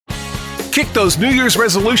Kick those New Year's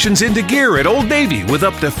resolutions into gear at Old Navy with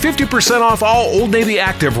up to 50% off all Old Navy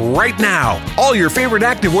Active right now. All your favorite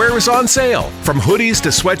activewear is on sale, from hoodies to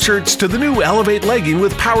sweatshirts to the new Elevate legging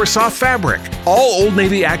with Power Soft fabric. All Old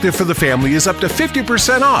Navy Active for the family is up to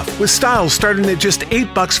 50% off, with styles starting at just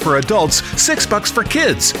 $8 for adults, $6 for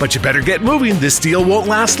kids. But you better get moving. This deal won't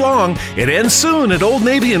last long. It ends soon at Old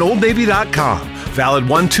Navy and OldNavy.com. Valid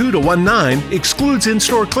 1/2 to 1/9, excludes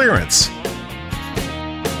in-store clearance.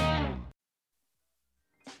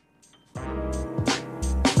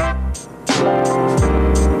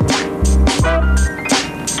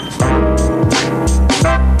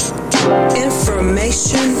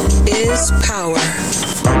 Information is power.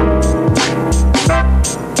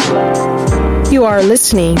 You are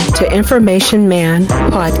listening to Information Man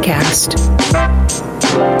Podcast.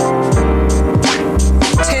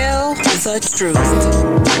 Tell the truth.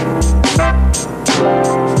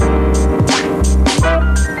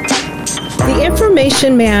 The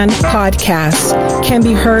Information Man Podcast can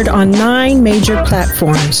be heard on 9 major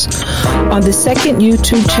platforms, on the second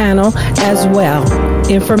YouTube channel as well,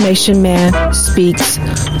 Information Man Speaks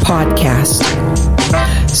Podcast.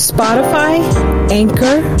 Spotify,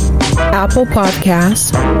 Anchor, Apple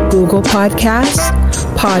Podcasts, Google Podcasts,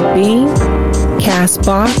 Podbean,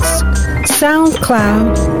 Castbox,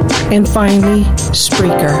 SoundCloud, and finally,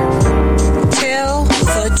 Spreaker. Tell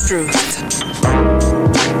the truth.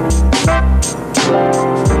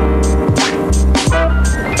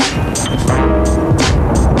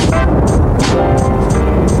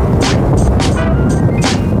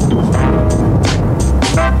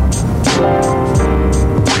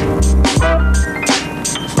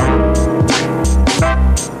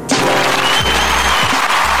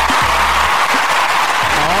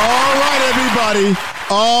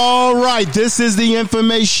 All right, this is the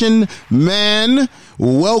Information Man.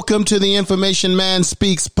 Welcome to the Information Man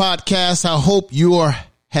Speaks Podcast. I hope you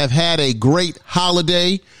have had a great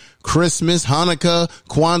holiday, Christmas, Hanukkah,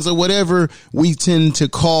 Kwanzaa, whatever we tend to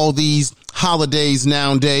call these holidays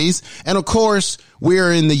nowadays. And of course,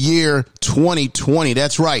 we're in the year 2020.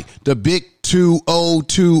 That's right, the big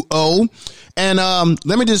 2020. And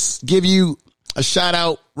let me just give you a shout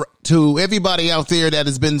out to everybody out there that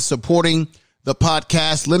has been supporting the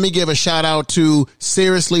podcast. Let me give a shout out to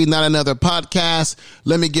Seriously Not Another Podcast.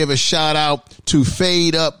 Let me give a shout out to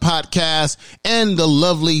Fade Up Podcast and the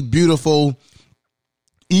lovely, beautiful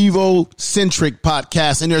Evo-centric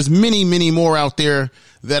podcast. And there's many, many more out there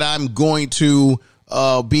that I'm going to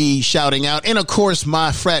be shouting out. And of course,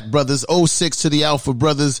 my frat brothers, 06 to the Alpha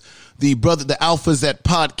brothers, the Alphas that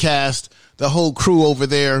podcast, the whole crew over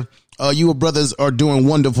there. You brothers are doing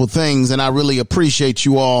wonderful things, and I really appreciate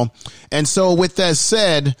you all. And so with that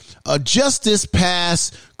said, just this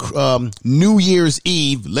past New Year's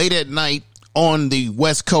Eve, late at night on the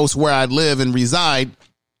West Coast where I live and reside,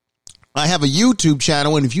 I have a YouTube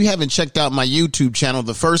channel. And if you haven't checked out my YouTube channel,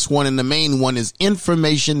 the first one and the main one is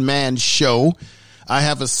Information Man Show. I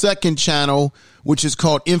have a second channel, which is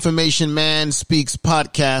called Information Man Speaks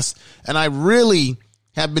Podcast. And I really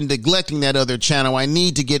have been neglecting that other channel. I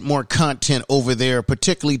need to get more content over there,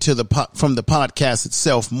 particularly from the podcast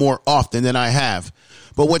itself more often than I have.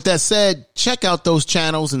 But with that said, check out those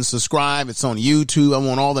channels and subscribe. It's on YouTube. I'm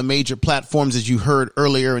on all the major platforms, as you heard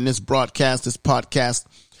earlier in this broadcast, this podcast.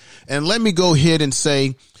 And let me go ahead and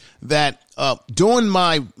say that during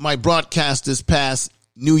my broadcast this past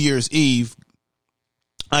New Year's Eve,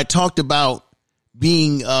 I talked about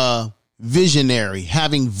being visionary,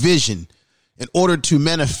 having vision, in order to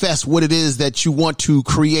manifest what it is that you want to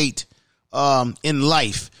create in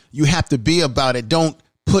life. You have to be about it. Don't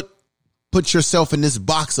put yourself in this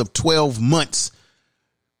box of 12 months.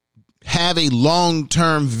 Have a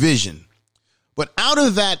long-term vision. But out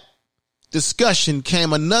of that discussion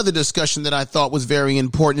came another discussion that I thought was very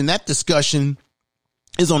important. And that discussion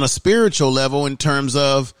is on a spiritual level in terms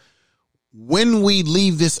of when we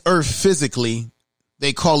leave this earth physically,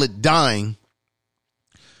 they call it dying.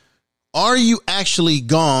 Are you actually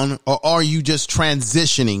gone, or are you just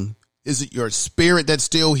transitioning? Is it your spirit that's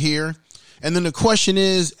still here? And then the question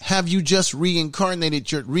is, have you just reincarnated,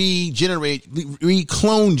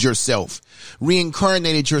 recloned yourself,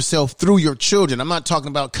 reincarnated yourself through your children? I'm not talking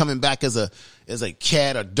about coming back as a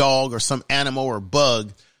cat, a dog, or some animal or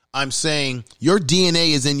bug. I'm saying your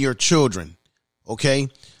DNA is in your children. Okay.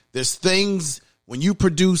 There's things when you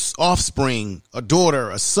produce offspring, a daughter,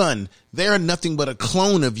 a son, they're nothing but a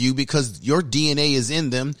clone of you because your DNA is in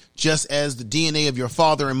them, just as the DNA of your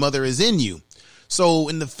father and mother is in you. So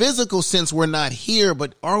in the physical sense, we're not here,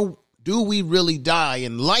 but do we really die?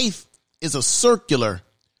 And life is a circular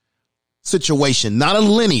situation, not a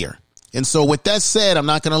linear. And so with that said, I'm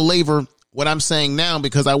not going to what I'm saying now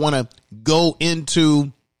because I want to go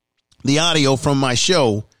into the audio from my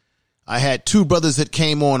show. I had two brothers that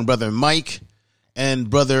came on, Brother Mike and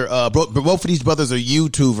Brother, both of these brothers are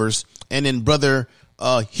YouTubers, and then Brother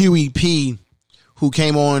Huey P, who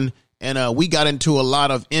came on, and we got into a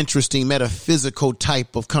lot of interesting metaphysical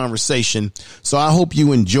type of conversation. So I hope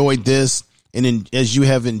you enjoyed this, and as you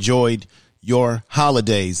have enjoyed your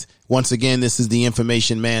holidays. Once again, this is the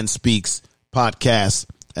Information Man Speaks podcast,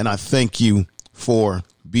 and I thank you for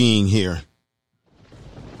being here.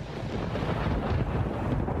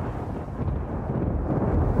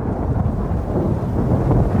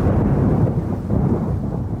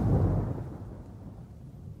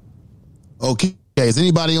 Okay, is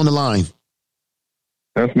anybody on the line?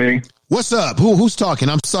 That's me. What's up? Who's talking?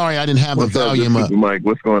 I'm sorry I didn't have the volume up. Mike,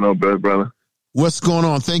 what's going on, brother? What's going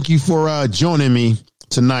on? Thank you for joining me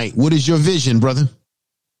tonight. What is your vision, brother?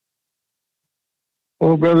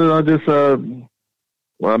 Well, brother,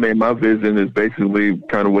 my vision is basically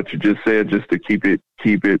kind of what you just said, just to keep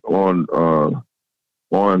it on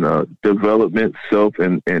development, self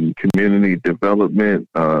and community development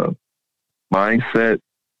mindset,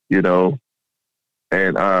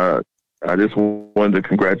 and I just wanted to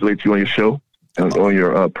congratulate you on your show and on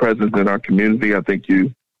your presence in our community. I think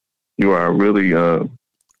you are really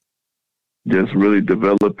just really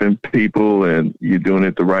developing people, and you're doing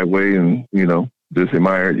it the right way, and just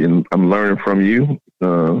admire it. And I'm learning from you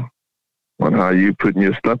on how you putting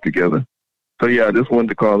your stuff together. So yeah, I just wanted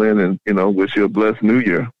to call in and wish you a blessed New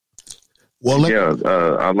Year. Well,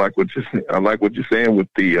 I like what you're saying with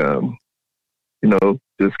the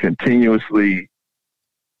just continuously,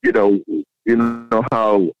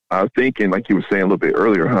 how our thinking, like you were saying a little bit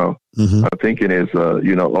earlier, how our thinking is,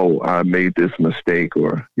 I made this mistake,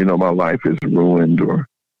 or, my life is ruined, or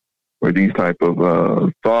these type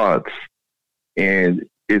of thoughts. And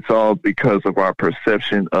it's all because of our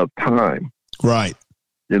perception of time. Right.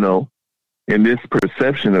 In this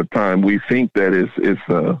perception of time, we think that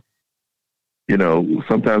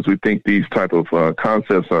sometimes we think these type of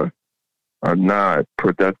concepts are not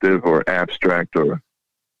productive or abstract, or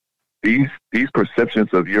these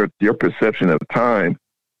perceptions of your perception of time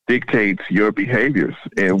dictates your behaviors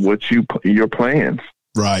and your plans.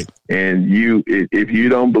 Right. And if you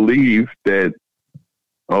don't believe that,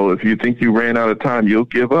 if you think you ran out of time, you'll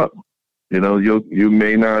give up. You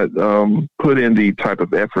may not put in the type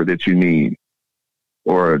of effort that you need,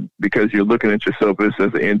 or because you're looking at yourself as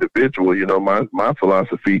an individual. My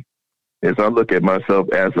philosophy is I look at myself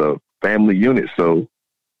as a family unit. So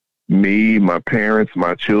me, my parents,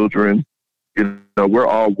 my children, we're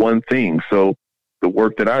all one thing. So the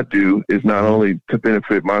work that I do is not only to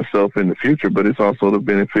benefit myself in the future, but it's also to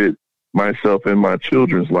benefit myself and my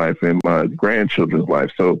children's life and my grandchildren's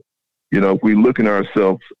life. So, if we look at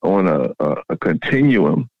ourselves on a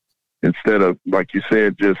continuum, instead of, like you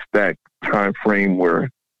said, just that time frame where,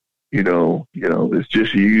 it's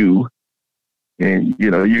just you, and,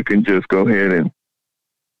 you can just go ahead and,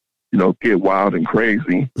 get wild and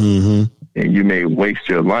crazy, and you may waste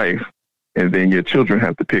your life, and then your children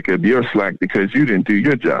have to pick up your slack because you didn't do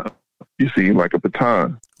your job. You see, like a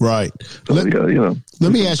baton. Right. So,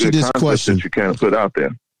 let me ask you this question that you kind of put out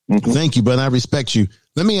there. Thank you, brother. I respect you.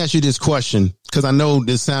 Let me ask you this question, because I know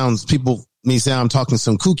people may say I'm talking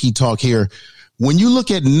some kooky talk here. When you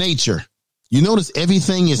look at nature, you notice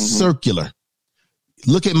everything is circular.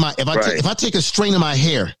 Look at if I take a strain of my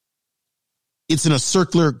hair, it's in a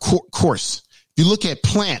circular course. If you look at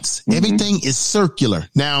plants, everything is circular.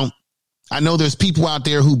 Now, I know there's people out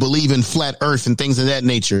there who believe in flat earth and things of that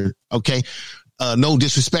nature. Okay. No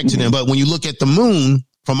disrespect to them. But when you look at the moon,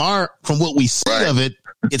 from what we see of it,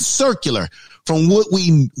 it's circular. From what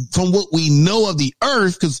we know of the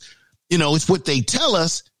earth, because, it's what they tell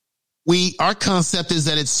us, our concept is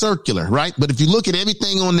that it's circular, right? But if you look at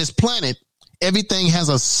everything on this planet, everything has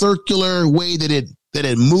a circular way that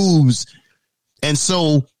it moves. And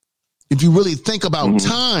so if you really think about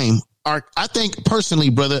time, I think personally,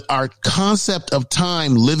 brother, our concept of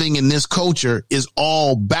time living in this culture is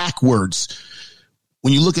all backwards.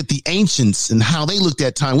 When you look at the ancients and how they looked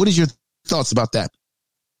at time, what is your thoughts about that?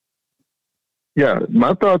 Yeah,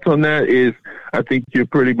 my thoughts on that is I think you're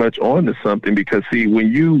pretty much on to something, because see,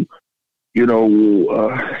 when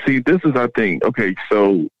this is our thing. Okay,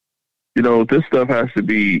 so, this stuff has to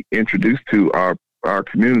be introduced to our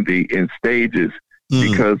community in stages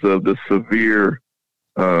because of the severe,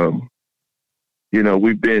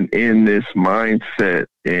 we've been in this mindset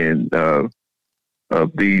and of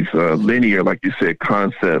these linear, like you said,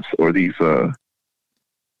 concepts, or these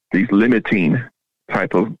limiting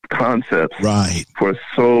type of concepts, right, for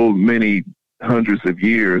so many hundreds of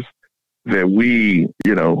years, that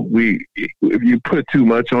if you put too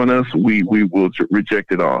much on us, we will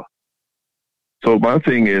reject it all. So my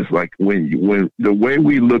thing is, like, when the way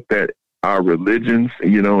we looked at our religions,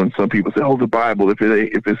 and some people say, oh, the Bible, if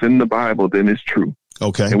it's in the Bible, then it's true.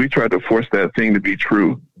 Okay. And we try to force that thing to be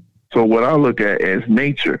true. So what I look at as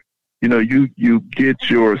nature, you get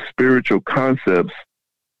your spiritual concepts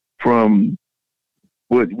from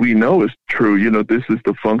what we know is true. This is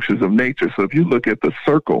the functions of nature. So if you look at the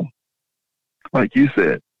circle, like you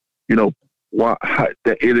said, it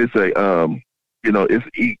is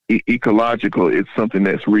it's ecological. It's something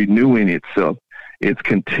that's renewing itself. It's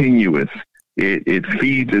continuous. It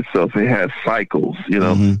feeds itself. It has cycles,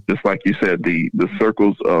 just like you said, the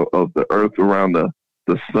circles of the earth around the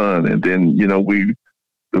sun. And then,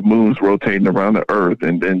 the moon's rotating around the earth.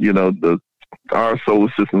 And then, our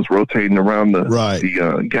solar system's rotating around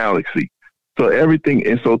the galaxy. So everything.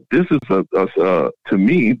 And so this is to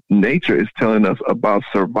me, nature is telling us about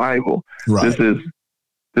survival. Right.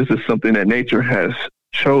 This is something that nature has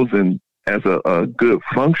chosen as a good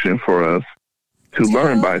function for us to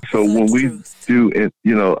learn by. So when we do it,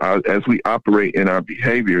 as we operate in our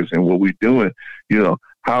behaviors and what we're doing,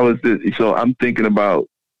 how is this? So I'm thinking about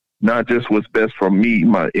not just what's best for me,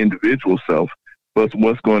 my individual self, but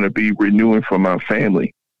what's going to be renewing for my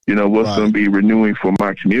family, what's going to be renewing for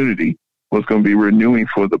my community, what's going to be renewing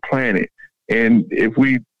for the planet. And if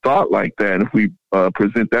we thought like that, if we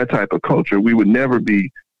present that type of culture, we would never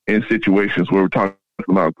be in situations where we're talking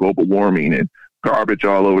about global warming and garbage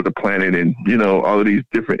all over the planet and, all of these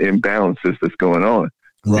different imbalances that's going on.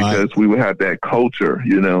 Right. Because we would have that culture,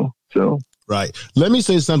 so. Right. Let me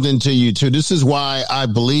say something to you too. This is why I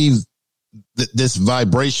believe that this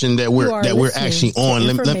vibration that we're actually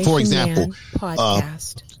on. For example,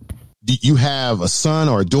 you have a son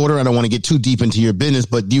or a daughter. I don't want to get too deep into your business,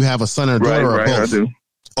 but do you have a son or a daughter or both? I do.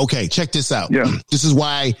 Okay, check this out. Yeah. This is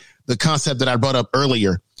why the concept that I brought up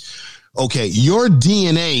earlier. Okay, your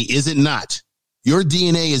DNA, is it not? Your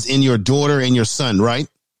DNA is in your daughter and your son, right?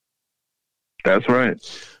 That's right.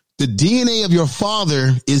 The DNA of your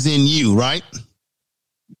father is in you, right?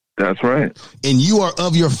 That's right. And you are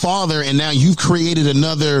of your father, and now you've created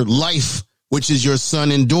another life, which is your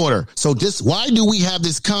son and daughter. So why do we have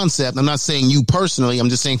this concept? I'm not saying you personally. I'm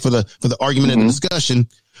just saying for the argument and the discussion.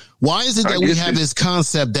 Why is it that we have this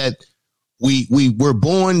concept that we were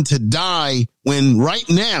born to die when right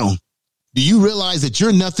now, do you realize that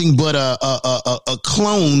you're nothing but a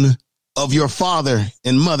clone of your father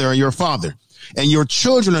and mother or your father? And your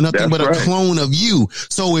children are nothing but a clone of you.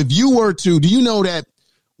 So if you were to, do you know that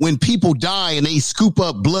when people die and they scoop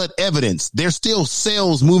up blood evidence, there's still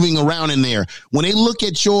cells moving around in there. When they look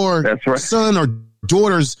at your son or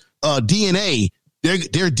daughter's DNA, their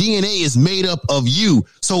DNA is made up of you.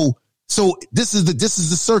 So this is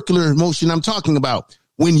the circular motion I'm talking about.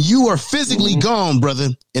 When you are physically gone, brother,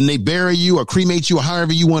 and they bury you or cremate you or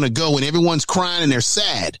however you want to go, and everyone's crying and they're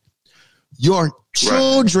sad, your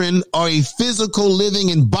children are a physical living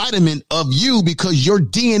embodiment of you because your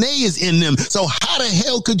DNA is in them. So how the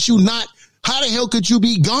hell could you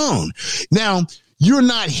be gone? Now, you're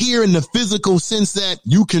not here in the physical sense that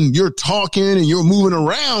you're talking and you're moving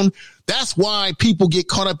around. That's why people get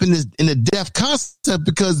caught up in the death concept,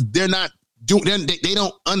 because they're not doing,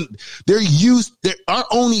 our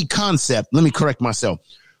only concept. Let me correct myself.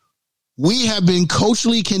 We have been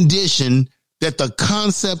culturally conditioned that the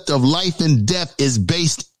concept of life and death is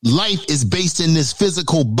based in this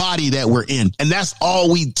physical body that we're in. And that's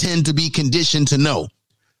all we tend to be conditioned to know.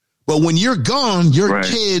 But when you're gone, your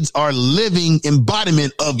kids are living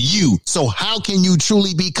embodiment of you. So how can you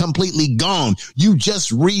truly be completely gone? You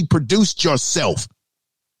just reproduced yourself.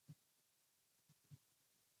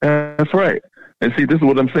 That's right. And see, this is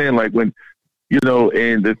what I'm saying. Like when,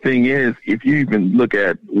 and the thing is, if you even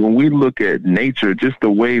when we look at nature, just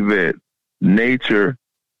the way that nature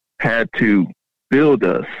had to build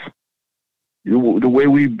us, the way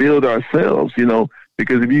we build ourselves,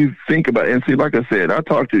 because if you think about it, and see, like I said,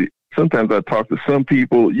 sometimes I talk to some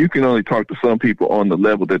people. You can only talk to some people on the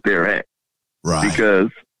level that they're at, right? Because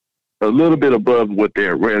a little bit above where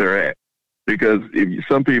they're at. Because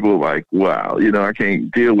some people are like, wow, I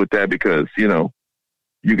can't deal with that because,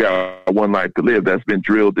 you got one life to live that's been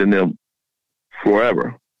drilled in them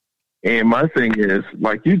forever. And my thing is,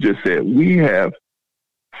 like you just said, we have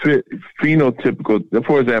phenotypical,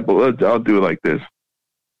 for example, I'll do it like this.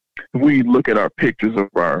 If we look at our pictures of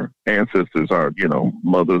our ancestors, our,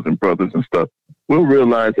 mothers and brothers and stuff, we'll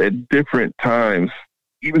realize at different times,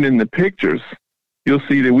 even in the pictures, you'll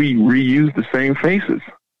see that we reuse the same faces.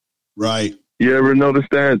 Right. You ever notice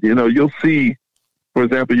that? You'll see, for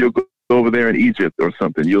example, you'll go over there in Egypt or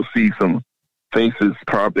something, you'll see some faces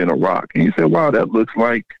carved in a rock. And you say, wow, that looks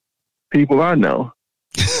like people I know.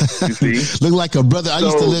 You see? Look like a brother. I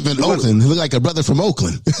used to live in Oakland. Look like a brother from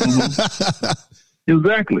Oakland.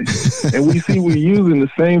 Exactly. And we see we're using the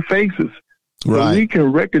same faces. So we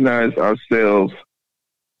can recognize ourselves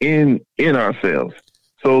in ourselves.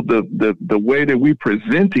 So the way that we're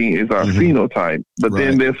presenting is our phenotype, but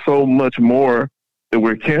then there's so much more that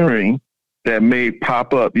we're carrying that may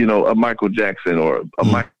pop up, you know, a Michael Jackson or a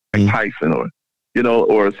Mike Tyson or, you know,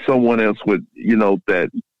 or someone else with, you know, that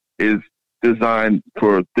is designed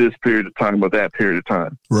for this period of time or that period of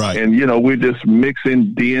time. Right. And, you know, we're just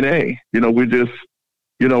mixing DNA, you know, we're just,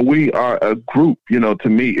 you know, we are a group, you know, to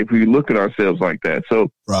me, if we look at ourselves like that. So,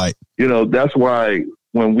 you know, that's why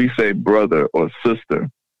when we say brother or sister,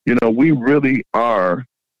 you know, we really are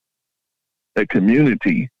a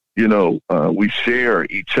community, you know, we share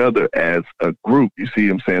each other as a group. You see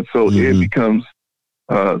what I'm saying? So it becomes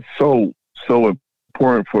so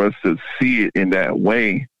important for us to see it in that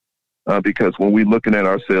way, because when we're looking at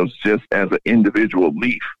ourselves just as an individual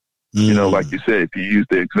leaf, you know, like you said, if you use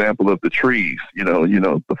the example of the trees, you know,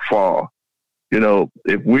 the fall, you know,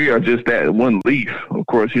 if we are just that one leaf, of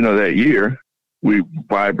course, you know, that year we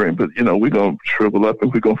vibrant, but, you know, we're going to shrivel up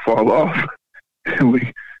and we're going to fall off. And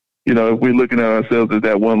we, you know, if we're looking at ourselves as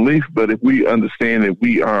that one leaf, but if we understand that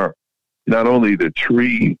we are not only the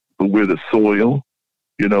tree, but we're the soil,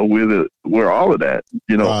 you know, we're all of that,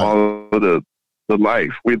 you know, all of the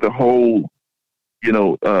life, we're the whole, you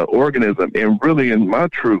know, organism. And really, in my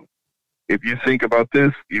truth, if you think about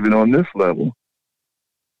this, even on this level,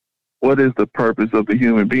 what is the purpose of the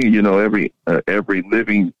human being? You know, every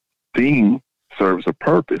living thing serves a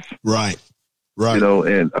purpose. Right. You know,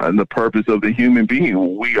 and the purpose of the human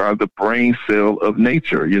being, we are the brain cell of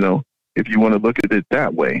nature, you know, if you want to look at it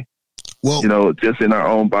that way. Well, you know, just in our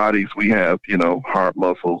own bodies, we have, you know, heart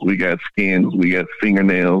muscles, we got skins, we got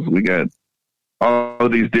fingernails, we got all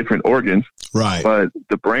of these different organs. Right. But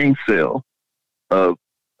the brain cell of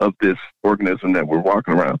this organism that we're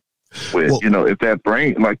walking around with, you know, if that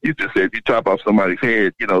brain, like you just said, if you chop off somebody's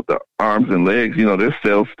head, you know, the arms and legs, you know, their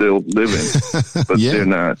cells still living, but they're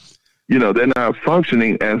not, you know, they're not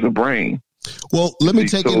functioning as a brain. Well, let me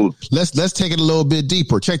take it. Let's take it a little bit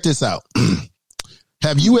deeper. Check this out.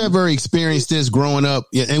 Have you ever experienced this growing up?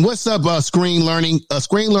 Yeah, and what's up, Screen Learning?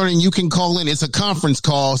 Screen Learning, you can call in. It's a conference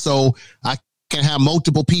call, so I can have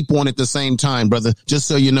multiple people on at the same time, brother, just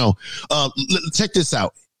so you know. Check this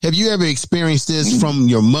out. Have you ever experienced this from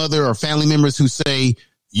your mother or family members who say,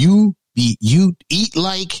 you eat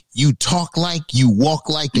like, you talk like, you walk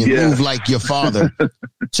like, and move like your father?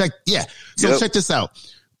 Check this out.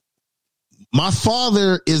 My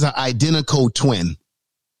father is an identical twin.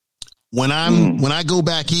 When I go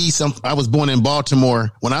back east, I was born in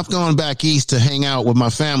Baltimore. When I've gone back east to hang out with my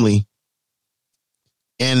family,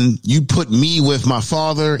 and you put me with my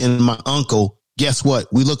father and my uncle, guess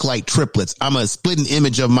what? We look like triplets. I'm a splitting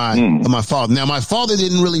image of my father. Now, my father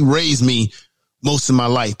didn't really raise me most of my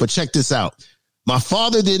life, but check this out. My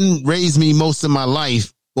father didn't raise me most of my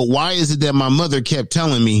life, but why is it that my mother kept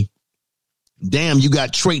telling me, damn, you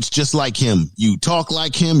got traits just like him. You talk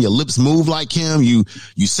like him. Your lips move like him. You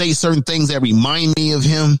say certain things that remind me of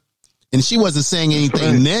him. And she wasn't saying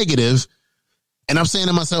anything negative. And I'm saying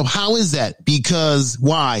to myself, how is that? Because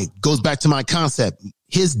why? Goes back to my concept.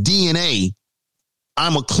 His DNA,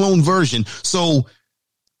 I'm a clone version. So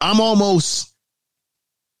I'm almost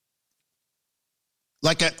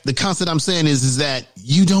like the concept I'm saying is that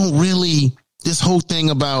you don't really, this whole thing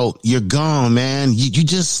about you're gone, man. You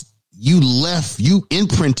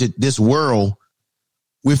imprinted this world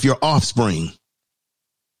with your offspring.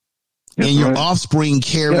 That's and your offspring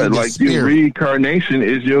carry the like spirit. Your reincarnation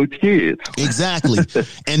is your kids. Exactly.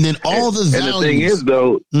 And then all the values. And the thing is,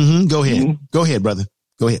 though. Go ahead. Go ahead, brother.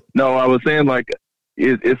 Go ahead. No, I was saying like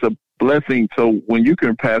it's a blessing. So when you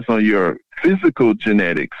can pass on your physical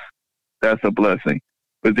genetics, that's a blessing.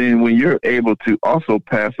 But then when you're able to also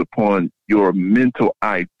pass upon your mental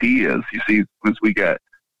ideas, you see, because we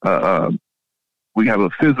have a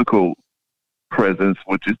physical presence,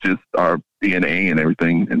 which is just our DNA and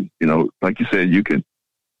everything. And, you know, like you said, you can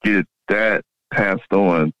get that passed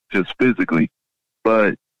on just physically.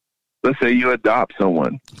 But let's say you adopt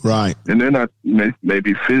someone. Right. And they're not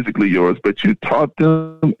maybe physically yours, but you taught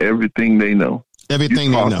them everything they know.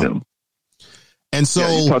 Everything they know. Them. And so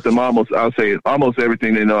you taught them almost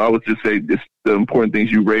everything they know. I would just say it's the important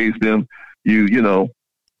things. You raised them, you know,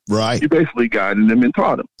 right. You basically guided them and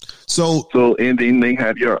taught them. So and then they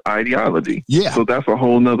have your ideology. Yeah. So that's a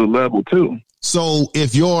whole nother level too. So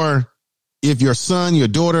if your son, your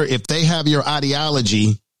daughter, if they have your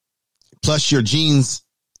ideology, plus your genes,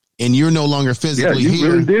 and you're no longer physically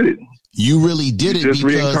here. Really did it. You really did it just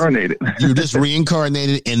because reincarnated. you're just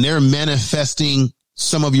reincarnated, and they're manifesting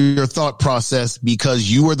some of your thought process because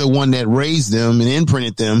you were the one that raised them and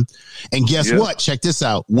imprinted them. And guess what? Check this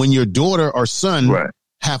out. When your daughter or son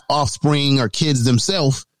have offspring or kids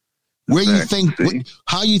themselves, where you think,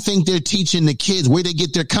 how you think they're teaching the kids, where they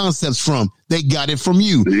get their concepts from? They got it from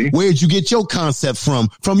you. See? Where'd you get your concept from?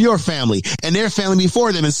 From your family and their family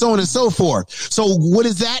before them, and so on and so forth. So what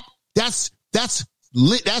is that? That's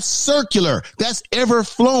circular. That's ever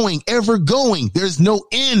flowing, ever going. There's no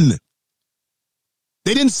end.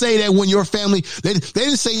 They didn't say that when your family, they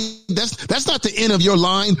didn't say that's not the end of your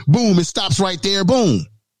line. Boom. It stops right there. Boom.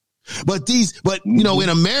 But you know, in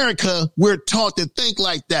America, we're taught to think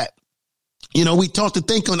like that. You know, we taught to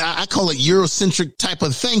think on, I call it Eurocentric type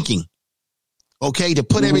of thinking. Okay. To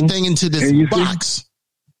put everything into this box.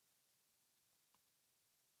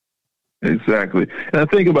 Exactly. And I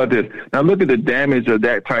think about this. Now look at the damage of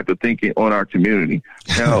that type of thinking on our community.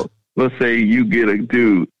 Now, let's say you get a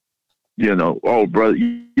dude, you know, oh, brother,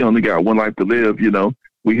 you only got one life to live. You know,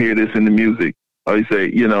 we hear this in the music. Or you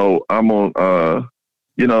say, you know, I'm on,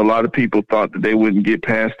 you know, a lot of people thought that they wouldn't get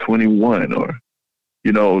past 21, or,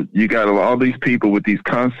 you know, you got all these people with these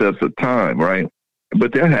concepts of time, right?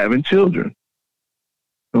 But they're having children.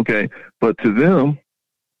 Okay. But to them,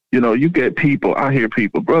 you know, you get people, I hear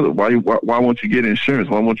people, brother, why won't you get insurance?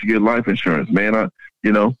 Why won't you get life insurance? Man,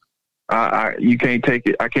 you can't take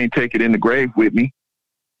it. I can't take it in the grave with me.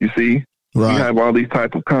 You see, we have all these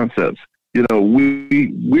type of concepts. You know,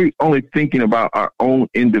 we're only thinking about our own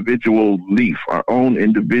individual leaf, our own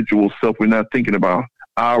individual self. We're not thinking about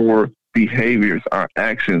our behaviors, our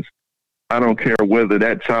actions. I don't care whether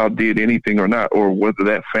that child did anything or not, or whether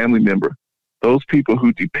that family member, those people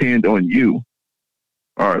who depend on you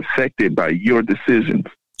are affected by your decisions,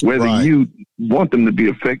 whether you want them to be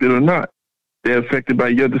affected or not. They're affected by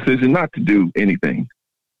your decision not to do anything.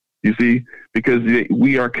 You see, because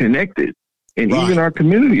we are connected, and even our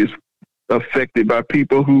community is affected by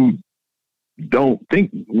people who don't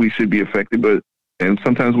think we should be affected, and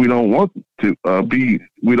sometimes we don't want to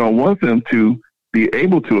we don't want them to be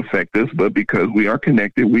able to affect us, but because we are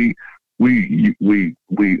connected, we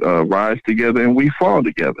rise together and we fall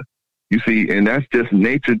together. You see, and that's just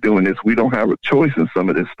nature doing this. We don't have a choice in some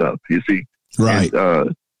of this stuff, you see. Right.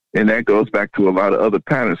 And that goes back to a lot of other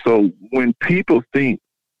patterns. So when people think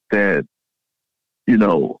that, you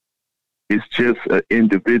know, it's just an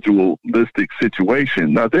individualistic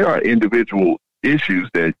situation. Now, there are individual issues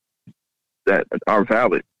that are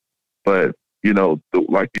valid, but, you know,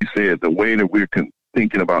 like you said, the way that we're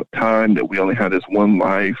thinking about time, that we only have this one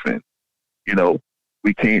life, and, you know,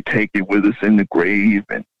 we can't take it with us in the grave,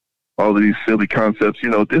 and all of these silly concepts, you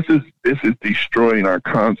know, this is destroying our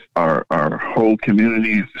whole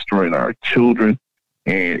community, it's destroying our children,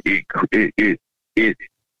 and it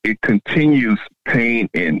continues pain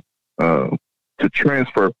and to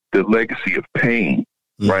transfer the legacy of pain,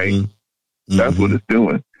 right? That's what it's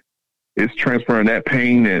doing. It's transferring that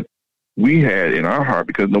pain that we had in our heart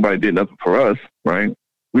because nobody did nothing for us, right?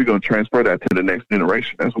 We're going to transfer that to the next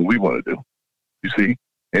generation. That's what we want to do, you see?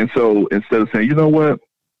 And so instead of saying, you know what,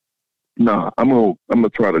 I'm gonna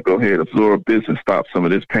try to go ahead, absorb this, and stop some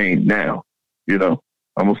of this pain now. You know,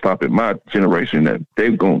 I'm gonna stop at my generation that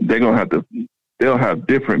they'll have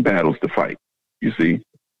different battles to fight. You see,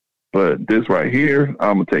 but this right here,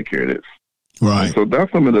 I'm gonna take care of this. Right. And so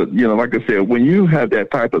that's some of the, you know, like I said, when you have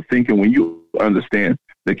that type of thinking, when you understand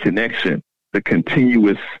the connection, the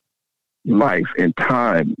continuous life and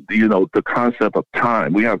time, you know, the concept of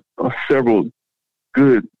time. We have several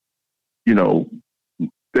good, you know,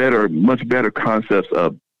 much better concepts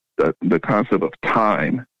of the concept of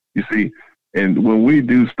time, you see. And when we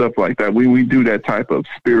do stuff like that, when we do that type of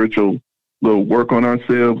spiritual little work on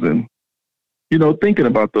ourselves and, you know, thinking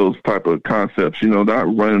about those type of concepts, you know,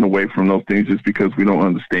 not running away from those things just because we don't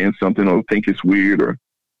understand something or think it's weird, or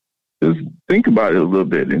just think about it a little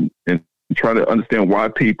bit and try to understand why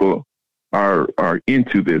people are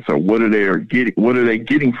into this, or what are they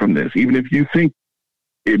getting from this, even if you think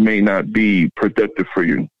it may not be productive for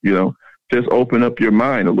you, you know, just open up your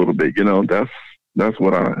mind a little bit. You know, that's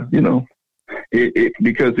what you know,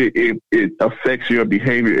 because it affects your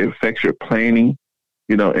behavior. It affects your planning,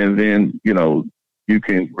 you know, and then, you know, you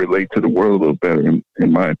can relate to the world a little better, in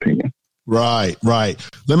my opinion. Right.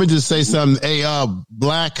 Let me just say something. Hey,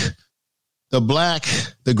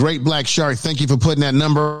 the great Black Shark, thank you for putting that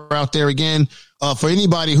number out there again. For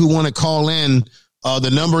anybody who want to call in,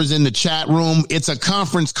 the number's in the chat room. It's a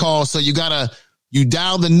conference call, so you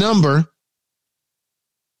dial the number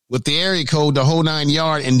with the area code, the whole 9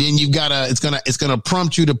 yard, and then you've got it's gonna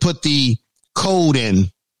prompt you to put the code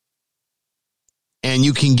in, and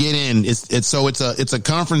you can get in. It's a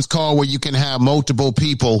conference call where you can have multiple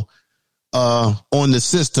people on the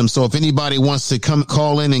system. So if anybody wants to come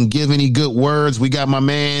call in and give any good words, we got my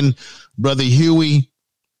man, Brother Huey,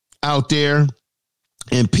 out there.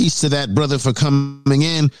 And peace to that brother for coming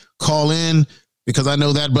in. Call in, because I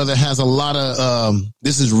know that brother has a lot of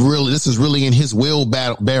this is really in his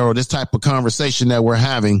wheelbarrow, this type of conversation that we're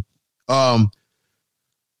having.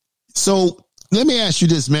 So let me ask you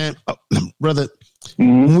this, man, brother.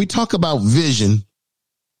 When we talk about vision,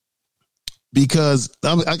 because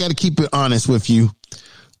I got to keep it honest with you,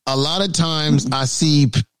 a lot of times I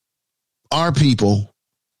see our people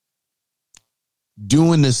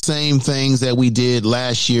doing the same things that we did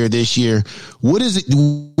last year, this year. What is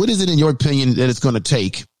it in your opinion that it's going to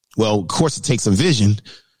take? Well, of course it takes a vision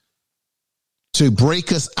to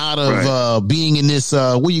break us out of being in this,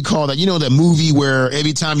 what do you call that? You know, that movie where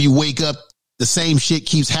every time you wake up, the same shit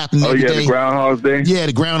keeps happening every day. The Groundhog Day? Yeah,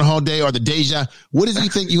 the Groundhog Day or the Deja. What do you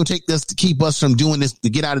think you're going to take this to keep us from doing this,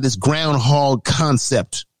 to get out of this groundhog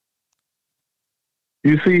concept?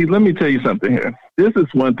 You see, let me tell you something here. This is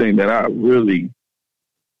one thing that I really,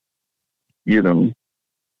 this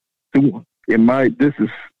is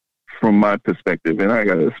from my perspective, and I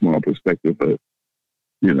got a small perspective, but,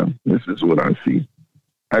 this is what I see.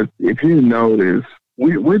 If you notice,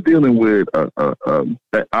 we're dealing with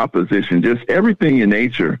that opposition. Just everything in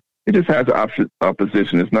nature, it just has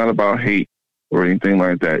opposition. It's not about hate or anything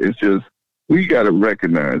like that. It's just, we got to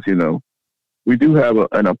recognize, we do have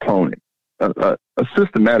an opponent, a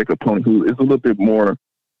systematic opponent who is a little bit more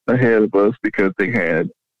ahead of us because they had,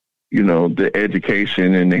 the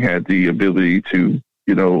education and they had the ability to,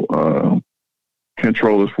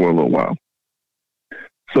 control us for a little while.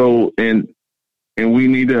 So, and we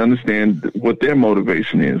need to understand what their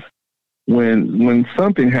motivation is. When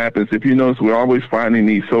something happens, if you notice, we're always finding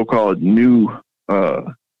these so-called new,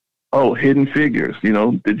 hidden figures.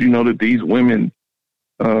 Did you know that these women,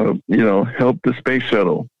 helped the space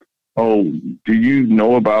shuttle? Oh, do you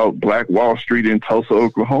know about Black Wall Street in Tulsa,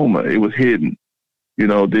 Oklahoma? It was hidden.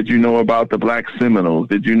 Did you know about the Black Seminoles?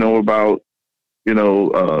 Did you know about,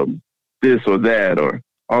 this or that, or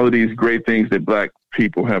all of these great things that Black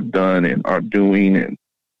people have done and are doing, and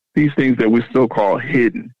these things that we still call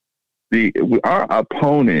hidden. Our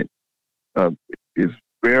opponent is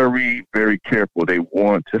very, very careful. They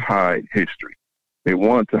want to hide history. They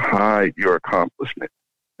want to hide your accomplishment.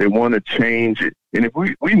 They want to change it. And if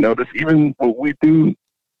we notice, even what we do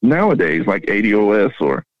nowadays, like ADOS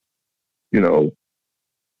or,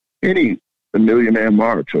 any the Million Man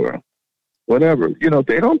March or whatever,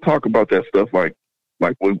 they don't talk about that stuff like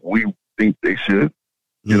what we think they should.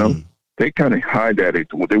 They kind of hide that.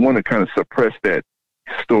 They want to kind of suppress that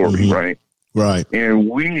story, right? Right. And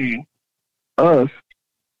we don't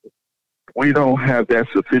have that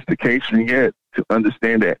sophistication yet to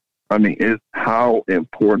understand that. I mean, it's how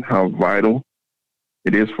important, how vital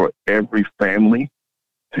it is for every family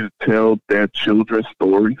to tell their children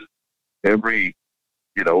stories. Every,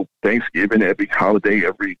 Thanksgiving, every holiday,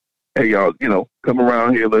 hey, y'all, come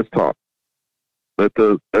around here, let's talk. Let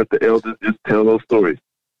the elders just tell those stories.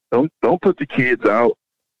 Don't put the kids out.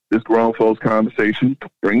 This grown folks conversation.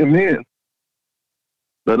 Bring them in.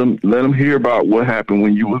 Let them hear about what happened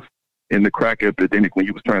when you was in the crack epidemic, when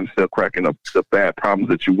you was trying to sell crack, and the bad problems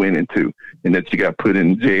that you went into, and that you got put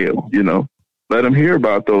in jail. Let them hear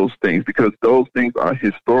about those things, because those things are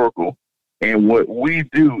historical. And what we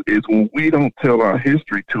do is, when we don't tell our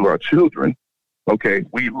history to our children, okay,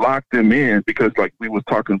 we lock them in, because like we was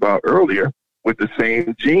talking about earlier, with the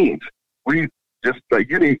same genes. We just like,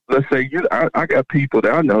 let's say I got people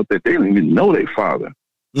that I know that they don't even know their father.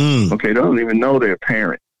 Okay, they don't even know their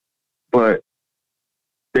parent, but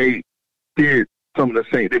they did some of the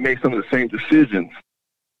same. They made some of the same decisions,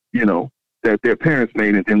 that their parents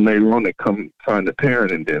made, and then later on they come find the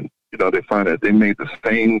parent, and then they find that they made the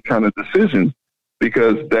same kind of decisions,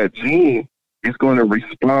 because that gene is going to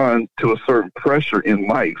respond to a certain pressure in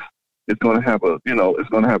life. It's going to have a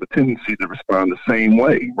tendency to respond the same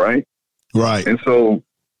way, right? Right. And so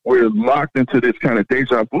we're locked into this kind of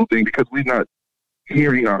deja vu thing, because we're not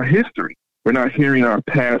hearing our history. We're not hearing our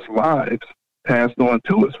past lives passed on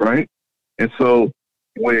to us, right? And so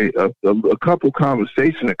with a couple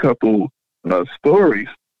conversations, a couple stories,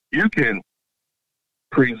 you can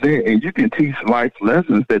present and you can teach life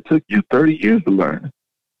lessons that took you 30 years to learn.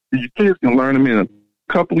 Your kids can learn them in a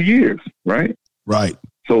couple years, right? Right.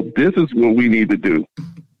 So this is what we need to do.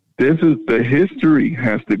 The history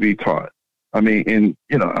has to be taught. I mean, and,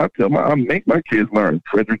 you know, I make my kids learn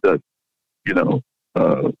Frederick Douglass,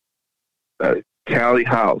 Callie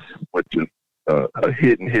House, which is a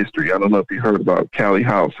hidden history. I don't know if you heard about Callie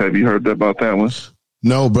House. Have you heard about that one?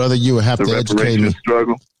 No, brother, you would have to educate me.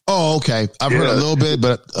 Struggle. Oh, okay. I've heard a little bit,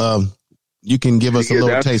 but you can give us a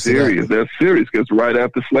little taste serious. of that. That's serious because right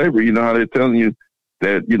after slavery, you know how they're telling you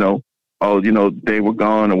that, you know, oh, you know, they were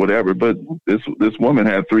gone or whatever. But this woman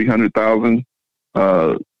had 300,000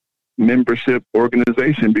 membership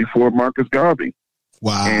organization before Marcus Garvey.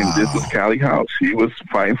 Wow. And this was Callie House. She was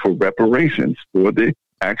fighting for reparations for the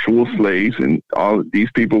actual slaves, and all of these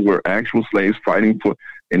people were actual slaves fighting for,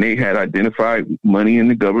 and they had identified money in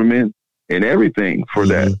the government and everything for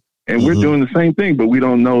that. And we're doing the same thing, but we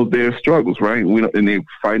don't know their struggles, right? We don't, and they're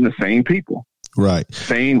fighting the same people. Right.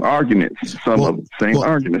 Same arguments. Some of them, same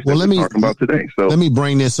arguments that we're talking about today. So let me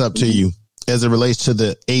bring this up to you as it relates to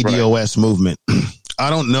the ADOS movement. I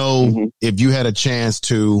don't know if you had a chance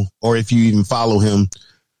to, or if you even follow him.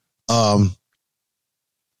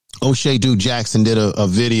 O'Shea Duke Jackson did a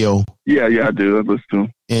video. Yeah, I do. I listen to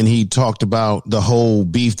him. And he talked about the whole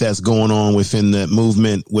beef that's going on within the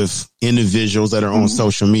movement with individuals that are on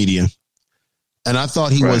social media. And I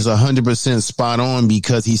thought he was 100% spot on,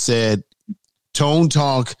 because he said Tone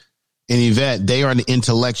Talk and Yvette, they are the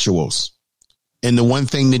intellectuals. And the one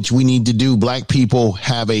thing that we need to do, black people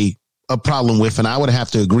have a problem with, and I would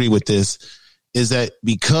have to agree with this, is that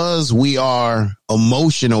because we are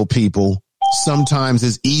emotional people, sometimes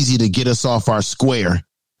it's easy to get us off our square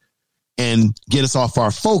and get us off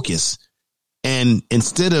our focus. And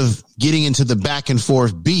instead of getting into the back and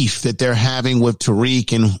forth beef that they're having with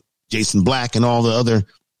Tariq and Jason Black and all the other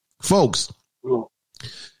folks,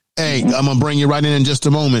 hey, I'm going to bring you right in just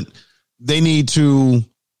a moment. They need to,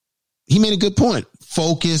 he made a good point,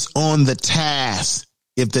 focus on the task.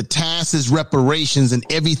 If the task is reparations and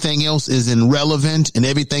everything else is irrelevant and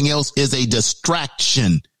everything else is a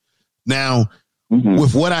distraction. Now,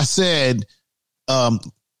 with what I said, can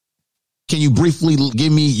you briefly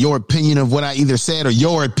give me your opinion of what I either said, or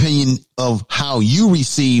your opinion of how you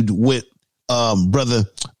received what Brother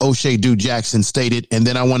O'Shea Duke Jackson stated? And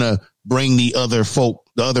then I want to bring the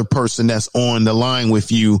other person that's on the line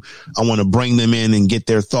with you. I want to bring them in and get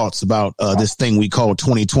their thoughts about this thing we call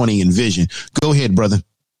 2020 and vision. Go ahead, brother.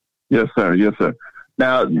 Yes, sir. Yes, sir.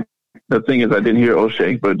 Now, the thing is, I didn't hear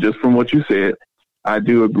O'Shea, but just from what you said, I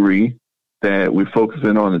do agree that we're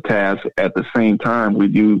focusing on the task. At the same time, we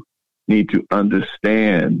do need to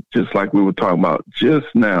understand, just like we were talking about just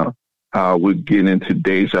now, how we get into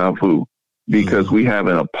deja vu, because we have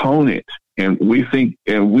an opponent, and we think,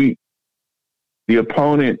 the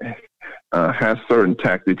opponent has certain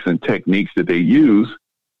tactics and techniques that they use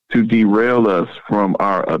to derail us from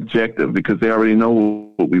our objective, because they already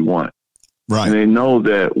know what we want. Right. And they know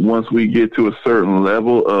that once we get to a certain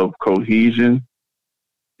level of cohesion,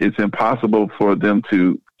 it's impossible for them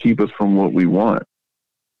to keep us from what we want.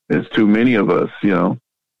 There's too many of us, you know.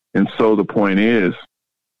 And so the point is,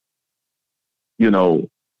 you know,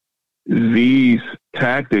 these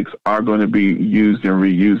tactics are going to be used and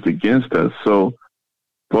reused against us. So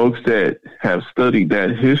folks that have studied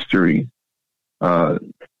that history are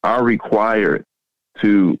required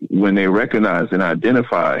to, when they recognize and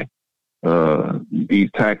identify these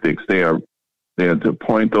tactics, they are to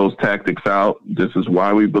point those tactics out. This is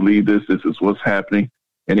why we believe this. This is what's happening.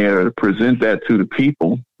 And they are to present that to the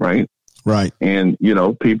people, right? Right. And, you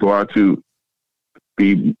know, people are to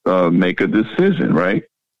make a decision, right?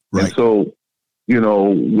 Right. And so, you know,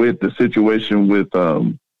 with the situation with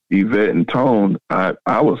Yvette and Tone,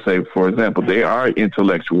 I will say, for example, they are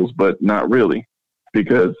intellectuals, but not really,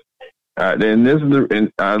 because and this is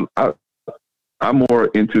I'm more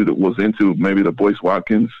into maybe the Boyce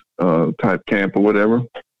Watkins type camp or whatever,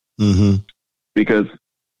 because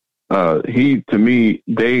he, to me,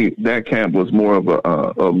 that camp was more of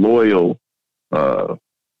a loyal.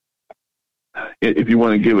 If you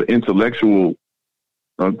want to give an intellectual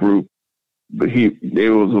group, but they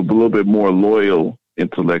was a little bit more loyal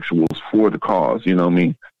intellectuals for the cause. You know what I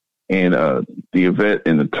mean? And the Yvette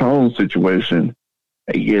and the Tone situation,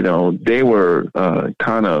 you know, they were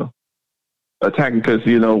kind of attacking because,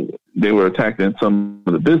 you know, they were attacking some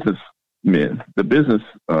of the businessmen, the business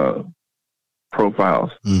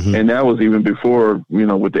profiles. And that was even before, you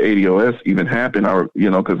know, with the ADOS even happened,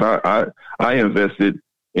 you know, because I invested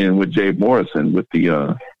in with Jay Morrison with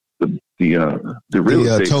the real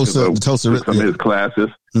estate. Took some of his classes.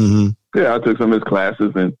 Yeah, I took some of his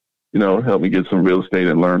classes and, you know, helped me get some real estate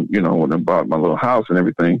and learn, you know, when I bought my little house and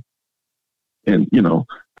everything. And, you know,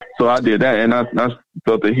 so I did that, and I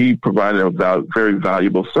felt that he provided a very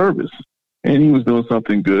valuable service. and he was doing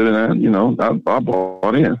something good, and I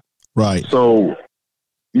bought in. Right. So,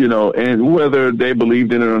 and whether they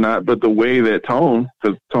believed in it or not, but the way that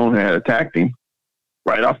because Tone had attacked him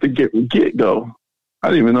right off the get-go. I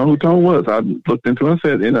didn't even know who Tone was. I looked into it and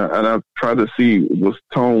said, and I tried to see, was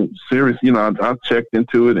Tone serious? I checked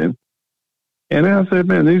into it, and then I said,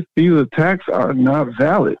 man, these attacks are not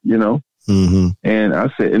valid, Mm-hmm. And I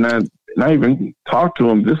said, and I even talked to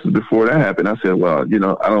him. This is before that happened. I said, well,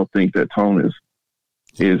 I don't think that Tone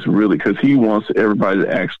is really, because he wants everybody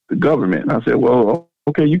to ask the government. And I said, well,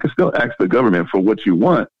 okay, you can still ask the government for what you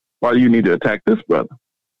want. Why do you need to attack this brother?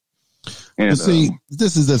 And see,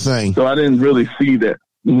 this is the thing. So I didn't really see that.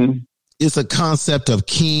 Mm-hmm. It's a concept of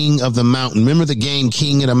king of the mountain. Remember the game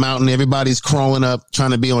King of the Mountain? Everybody's crawling up,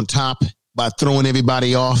 trying to be on top by throwing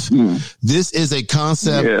everybody off. This is a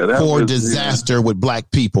concept for disaster with black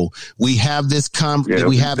people. We have this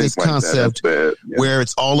concept where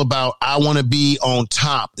it's all about, I want to be on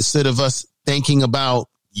top, instead of us thinking about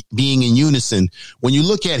being in unison. When you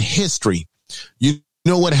look at history, you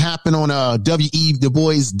know what happened on W.E. Du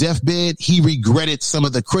Bois' deathbed? He regretted some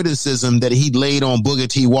of the criticism that he laid on Booker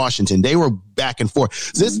T. Washington. They were back and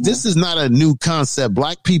forth. This is not a new concept.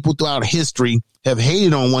 Black people throughout history have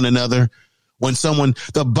hated on one another.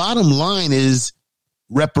 The bottom line is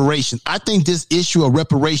reparations. I think this issue of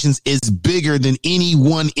reparations is bigger than any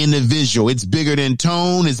one individual. It's bigger than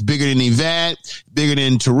Tone. It's bigger than Yvette, bigger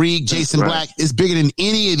than Tariq, Jason Black. It's bigger than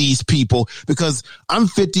any of these people, because I'm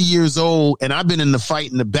 50 years old and I've been in the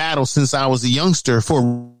fight and the battle since I was a youngster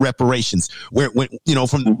for reparations.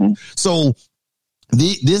 So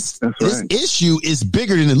this issue is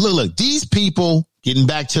bigger than look, these people, getting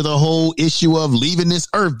back to the whole issue of leaving this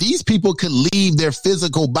earth, these people could leave their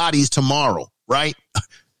physical bodies tomorrow, right?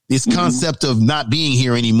 This concept of not being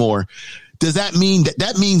here anymore. Does that mean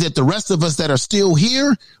that means that the rest of us that are still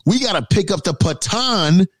here, we got to pick up the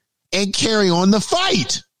baton and carry on the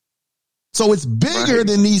fight? So it's bigger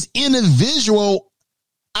than these individual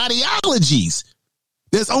ideologies.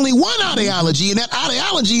 There's only one ideology, and that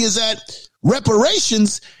ideology is that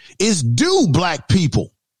reparations is due black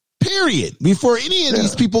people. Period. Before any of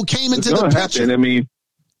these people came into the picture. I mean,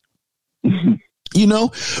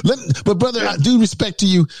 but brother, I do respect to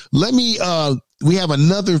you. Let me, we have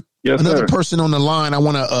another person on the line. I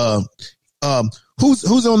want to,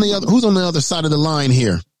 who's on the other side of the line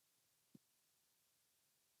here?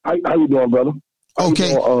 How you doing, brother?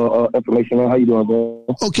 Okay. Information on how you doing, bro?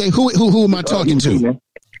 Okay. Who am I talking to? Man.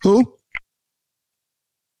 Who?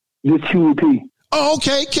 This QP. Oh,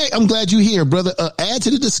 okay. I'm glad you're here, brother. Add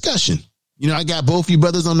to the discussion. I got both you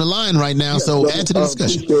brothers on the line right now, so brother, add to the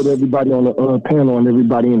discussion. Appreciate everybody on the panel and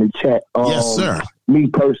everybody in the chat. Yes, sir. Me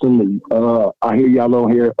personally, I hear y'all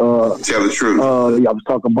on here. Tell the truth. Y'all was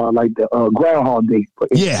talking about like the Groundhog Day. For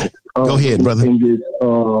instance. Go ahead, brother. And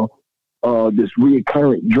this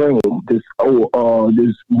reoccurring dream, this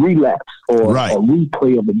relapse or a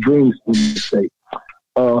replay of a dream, so to say.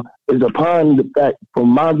 Is upon the fact, from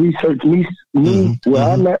my research, where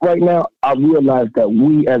I'm at right now, I realize that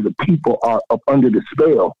we as a people are up under the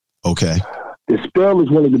spell. Okay. The spell is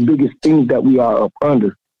one of the biggest things that we are up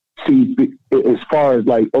under. See, as far as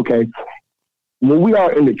like, okay, when we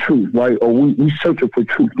are in the truth, right, or we searching for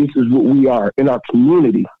truth, this is what we are in our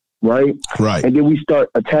community, right? Right. And then we start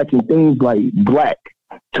attaching things like black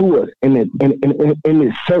to us in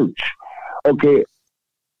this search. Okay,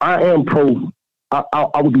 I am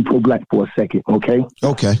I would be pro-black for a second, okay?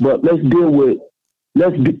 Okay. But let's deal with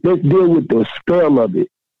the spell of it.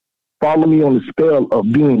 Follow me on the spell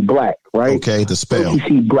of being black, right? Okay, the spell. First you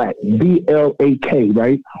see black, B-L-A-K,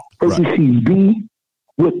 right? First you see B,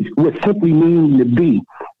 what simply means the B.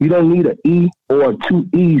 You don't need an E or two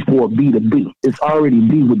E's for a B to B. It's already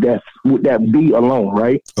B with that B alone,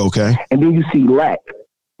 right? Okay. And then you see lack.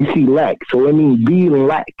 You see lack. So it means being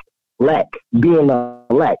lack, being a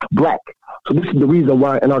lack, black. So this is the reason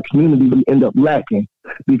why in our community we end up lacking,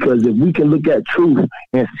 because if we can look at truth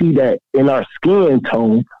and see that in our skin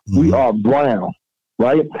tone, we are brown,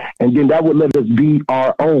 right? And then that would let us be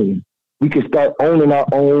our own. We can start owning our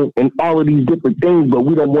own and all of these different things, but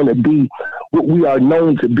we don't want to be what we are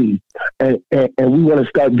known to be. And we want to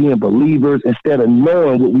start being believers instead of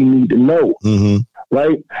knowing what we need to know,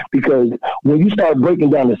 right? Because when you start breaking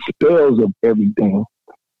down the spells of everything,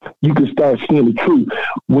 you can start seeing the truth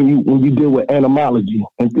when you deal with etymology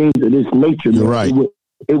and things of this nature. You're right.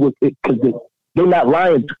 Because They're not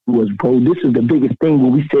lying to us, bro. This is the biggest thing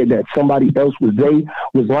when we said that somebody else was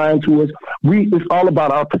lying to us. It's all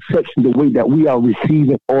about our perception, the way that we are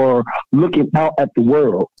receiving or looking out at the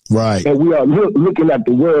world. Right. And we are looking at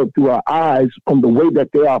the world through our eyes from the way that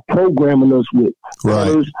they are programming us with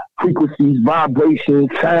colors, frequencies, vibrations,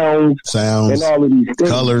 sounds, and all of these things.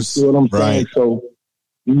 Colors. You know what I'm saying? So,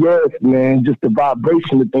 yes, man, just the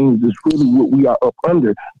vibration of things is really what we are up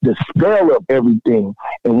under, the spell of everything.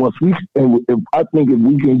 And I think if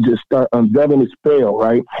we can just start unveiling the spell,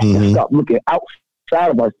 right, and stop looking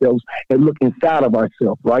outside of ourselves and look inside of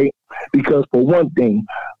ourselves, right? Because for one thing,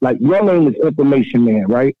 like your name is Information Man,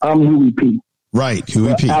 right? I'm Huey P. Right,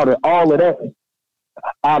 Huey P. Out of all of that,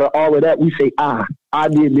 we say, I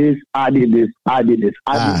did this, I did this, I did this,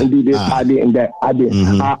 I didn't do this, I didn't that, I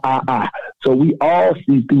didn't, I. So we all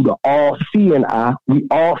see through the all-seeing eye, we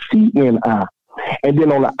all see in eye. And then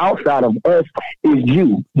on the outside of us is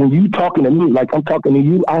you. When you talking to me, like I'm talking to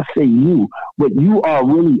you, I say you, but you are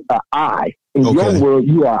really an I. In your world,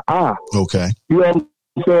 you are I. Okay. You know what I'm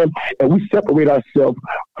saying? And we separate ourselves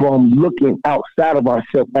from looking outside of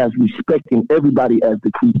ourselves as respecting everybody as the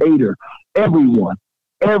creator. Everyone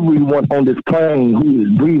on this plane who is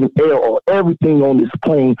breathing air or everything on this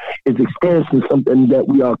plane is experiencing something that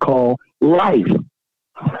we are called life.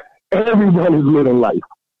 Everyone is living life.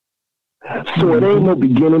 So it ain't no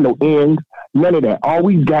beginning, no end, none of that. All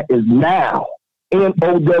we got is now.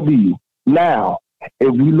 N-O-W, now.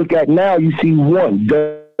 If we look at now, you see one,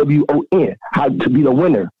 W-O-N, how to be the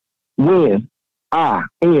winner. Win,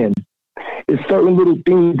 I-N. It's certain little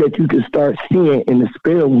things that you can start seeing in the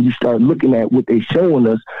spell when you start looking at what they're showing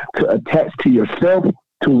us to attach to yourself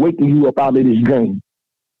to waking you up out of this dream.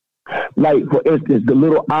 Like, for instance, the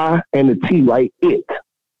little I and the T, right? It.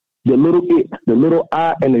 The little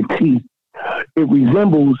I and the T. It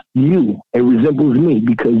resembles you. It resembles me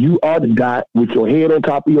because you are the dot with your head on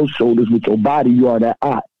top of your shoulders, with your body, you are that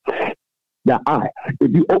I. That I.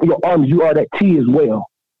 If you open your arms, you are that T as well.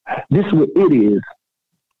 This is what it is.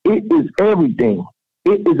 It is everything.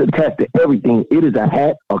 It is attached to everything. It is a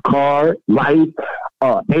hat, a car, life,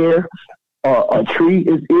 air, a tree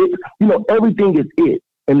is it. You know, everything is it.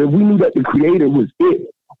 And if we knew that the creator was it,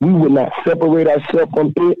 we would not separate ourselves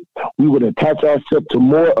from it. We would attach ourselves to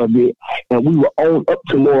more of it, and we would own up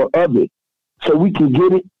to more of it. So we can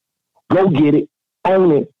get it, go get it,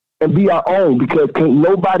 own it, and be our own, because can't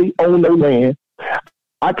nobody own no land.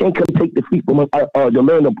 I can't come take the feet from the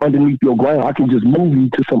land up underneath your ground. I can just move you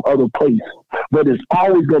to some other place. But it's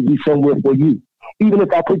always going to be somewhere for you. Even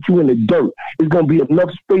if I put you in the dirt, it's going to be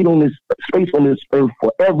enough space on this earth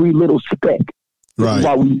for every little speck. Right.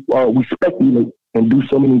 That's why we speculate and do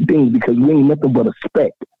so many things, because we ain't nothing but a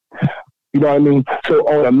speck. You know what I mean? So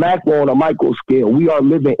on a macro, on a micro scale, we are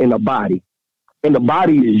living in a body. And the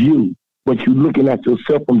body is you, but you're looking at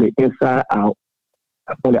yourself from the inside out,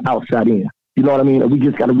 on the outside in. You know what I mean? And we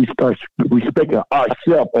just got to start respecting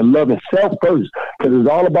ourselves and loving self first, because it's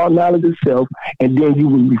all about knowledge of self. And then you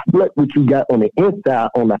will reflect what you got on the inside,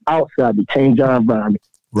 on the outside, to change our environment.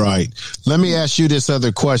 Right. Let me ask you this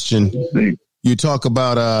other question. You talk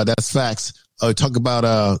about, that's facts. Talk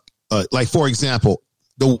about, like, for example,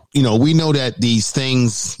 we know that these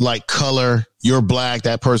things like color, you're black,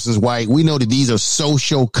 that person's white. We know that these are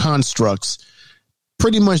social constructs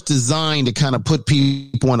pretty much designed to kind of put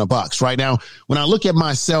people in a box. Right now, when I look at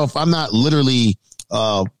myself, I'm not literally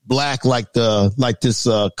black like this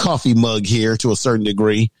coffee mug here to a certain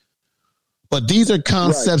degree, but these are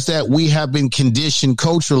concepts that we have been conditioned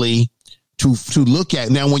culturally to look at.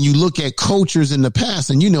 Now, when you look at cultures in the past,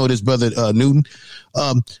 and you know this, brother Newton,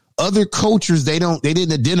 other cultures, they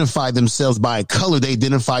didn't identify themselves by a color. They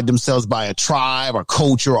identified themselves by a tribe or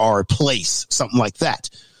culture or a place, something like that.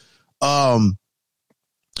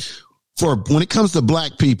 For when it comes to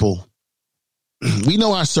black people, we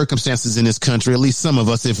know our circumstances in this country, at least some of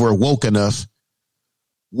us, if we're woke enough.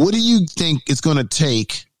 What do you think it's going to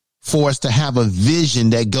take for us to have a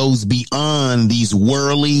vision that goes beyond these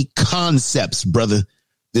worldly concepts, brother?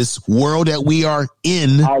 This world that we are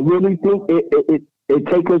in. I really think it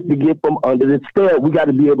takes us to get from under the spell. We got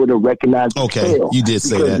to be able to recognize the spell. You did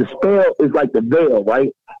say that. The spell is like the veil, right?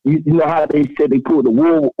 You know how they said they pull the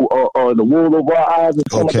wool or the wool over our eyes or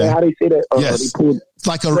something like that? How they say that? Yes. It's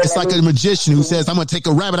like a magician who says, I'm going to take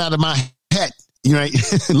a rabbit out of my hat. You know,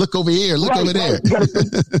 look over here, look over there.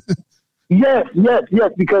 Yes,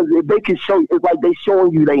 because if they can show, it's like they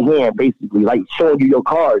showing you their hand, basically, like showing you your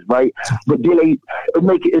cards, right? But then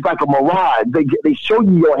it's like a mirage. They show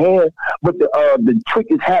you your hand, but the trick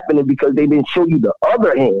is happening because they didn't show you the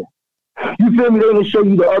other hand. You feel me? They didn't show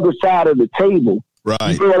you the other side of the table.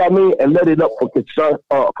 Right. You feel what I mean? And let it up for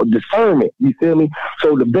discernment. You feel me?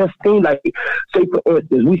 So the best thing, like, say for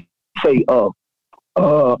instance, we say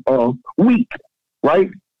weak, right?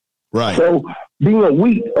 Right. So being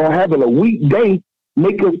weak or having a weak day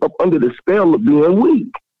make us up under the spell of being weak.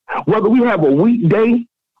 Whether we have a weak day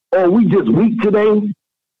or we just weak today,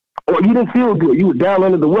 or you didn't feel good, you were down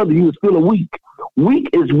under the weather, you was feeling weak. Weak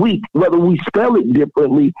is weak, whether we spell it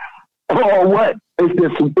differently or what. It's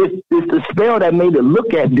the spell that made it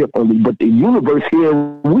look at differently, but the universe here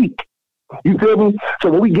is weak. You feel me?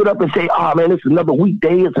 So when we get up and say, oh man, it's another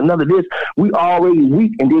weekday, it's another this, we already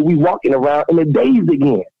weak, and then we walking around in the days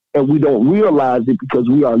again. And we don't realize it because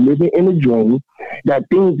we are living in a dream that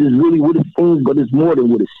things is really what it seems, but it's more than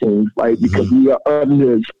what it seems, right? Because we are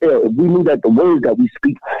under a spell. If we knew that the words that we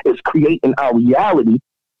speak is creating our reality,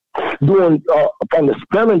 doing from the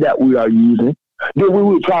spelling that we are using, then we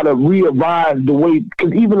would try to revise the way,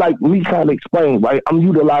 because even like me trying to explain, right? I'm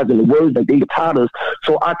utilizing the words that they taught us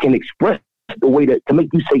so I can express the way that to make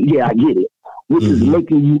you say, yeah, I get it, which is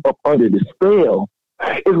making you up under the spell.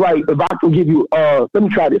 It's like, if I can give you, let me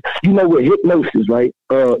try this. You know what hypnosis, right?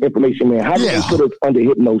 Information man. How do they put us under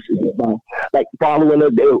hypnosis? Like following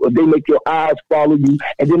us, they make your eyes follow you,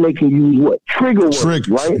 and then they can use what? Trigger words,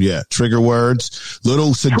 right? Yeah, trigger words,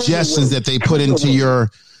 little suggestions that they put into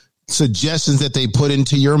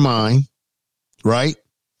your mind, right?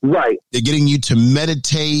 Right. They're getting you to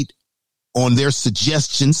meditate on their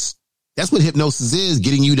suggestions. That's what hypnosis is,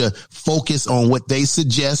 getting you to focus on what they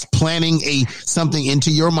suggest, planting something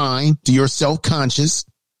into your mind, to your self-conscious.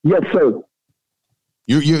 Yes, sir.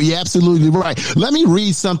 You're absolutely right. Let me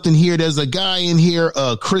read something here. There's a guy in here,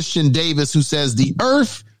 Christian Davis, who says, the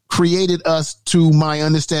earth created us, to my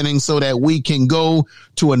understanding, so that we can go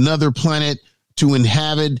to another planet to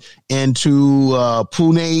inhabit and to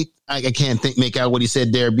punate. I can't make out what he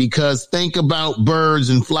said there, because think about birds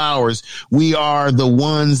and flowers. We are the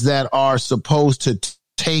ones that are supposed to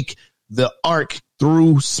take the ark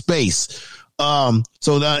through space. And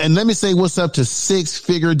let me say what's up to Six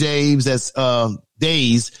Figure Days. That's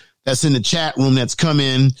Days. That's in the chat room that's come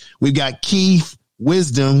in. We've got Keith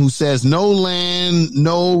Wisdom, who says no land,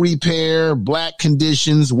 no repair, black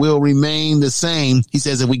conditions will remain the same. He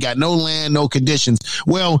says if we got no land, no conditions.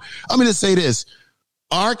 Well, I'm going to say this.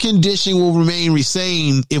 Our condition will remain the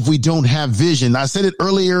same if we don't have vision. I said it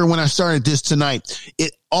earlier when I started this tonight.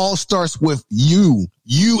 It all starts with you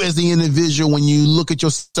as the individual. When you look at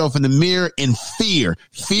yourself in the mirror in fear,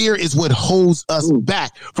 fear is what holds us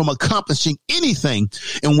back from accomplishing anything.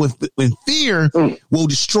 And when fear will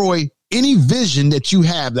destroy any vision that you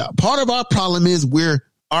have. Now, part of our problem is we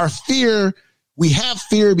have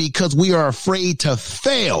fear because we are afraid to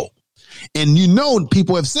fail. And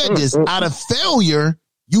people have said this, out of failure,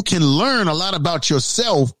 you can learn a lot about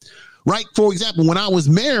yourself, right? For example, when I was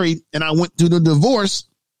married and I went through the divorce,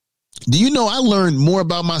 do you know I learned more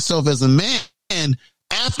about myself as a man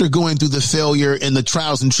after going through the failure and the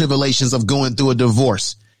trials and tribulations of going through a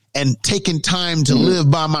divorce and taking time to live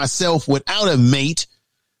by myself without a mate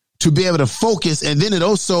to be able to focus. And then it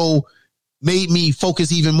also made me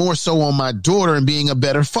focus even more so on my daughter and being a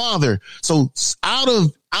better father. So out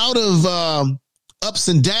of ups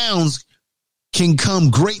and downs can come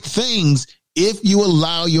great things if you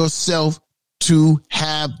allow yourself to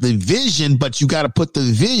have the vision, but you got to put the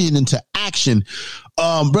vision into action.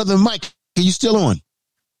 Brother Mike, are you still on?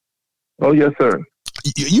 Oh, yes, sir.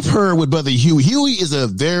 You've heard with Brother Huey. Huey is a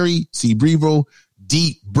very cerebral,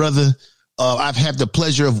 deep brother. I've had the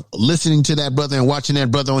pleasure of listening to that brother and watching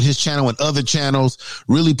that brother on his channel and other channels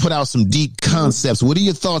really put out some deep concepts. What are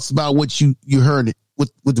your thoughts about what you heard, what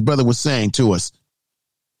the brother was saying to us?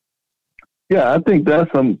 Yeah, I think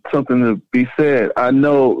that's something to be said. I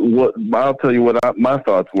know I'll tell you what my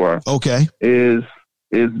thoughts were. Okay. Is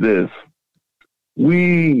this.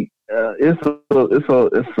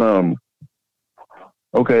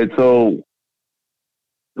 Okay, so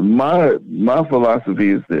my philosophy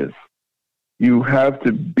is this. You have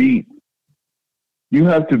to be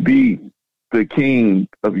the king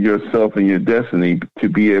of yourself and your destiny to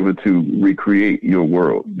be able to recreate your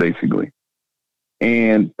world, basically.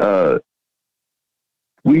 And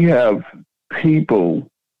we have people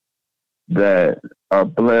that are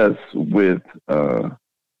blessed with the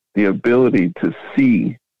ability to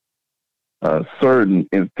see certain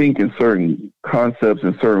and think in certain concepts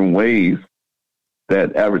in certain ways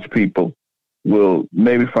that average people will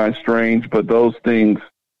maybe find strange, but those things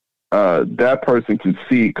that person can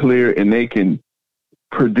see clear and they can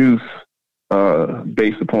produce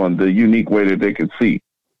based upon the unique way that they can see.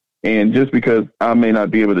 And just because I may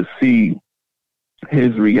not be able to see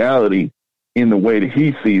his reality in the way that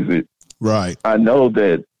he sees it, Right. I know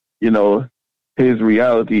that, his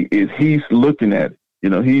reality is he's looking at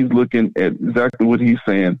it. He's looking at exactly what he's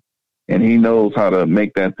saying, and he knows how to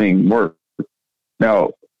make that thing work.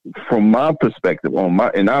 Now, from my perspective,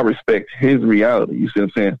 and I respect his reality. You see what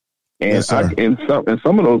I'm saying? And Yes, sir. in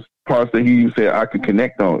some of those parts that he said I could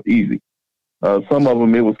connect on easy. Some of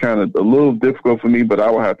them it was kind of a little difficult for me, but I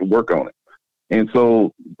will have to work on it. And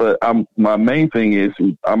so, but my main thing is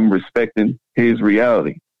I'm respecting his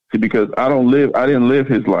reality. See, because I didn't live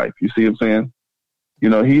his life. You see what I'm saying?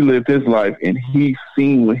 He lived his life and he's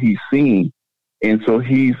seen what he's seen. And so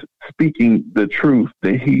he's speaking the truth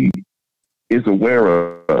that he is aware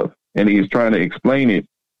of, and he's trying to explain it.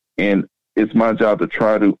 And it's my job to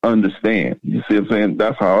try to understand. You see what I'm saying?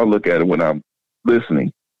 That's how I look at it when I'm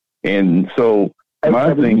listening. And so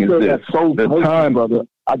my thing is this, the time, brother.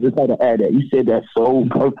 I just had to add that. You said that so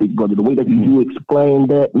perfect, brother. The way that you explained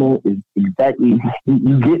that, man, is exactly,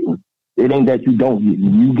 you get it. It ain't that you don't get it.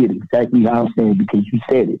 You get exactly how I'm saying because you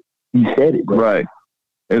said it. You said it, bro. Right.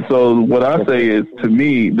 And so what I say is, to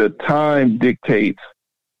me, the time dictates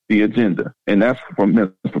the agenda, and that's from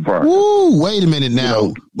Mr. Parker. Ooh, wait a minute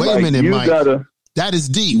now. Wait a minute, Mike. That is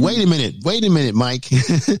deep. Wait a minute, Mike.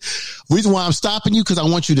 Reason why I'm stopping you, because I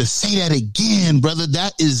want you to say that again, brother.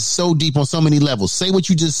 That is so deep on so many levels. Say what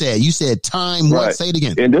you just said. You said time. Right. What? Say it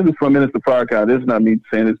again. And this is from Minister Farrakhan. This is not me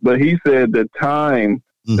saying this, but he said the time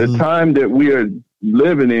that we are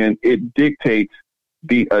living in, it dictates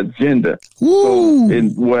the agenda. Ooh. So,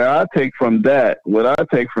 and what I take from that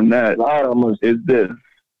is this: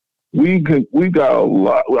 we got a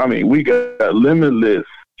lot. I mean, we got limitless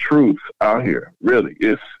truth out here. Really,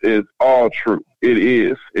 it's all true.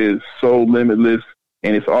 It's so limitless,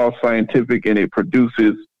 and it's all scientific, and it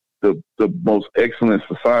produces the most excellent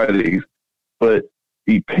societies. But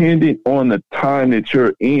depending on the time that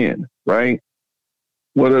you're in, right?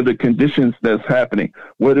 What are the conditions that's happening?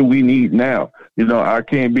 What do we need now? I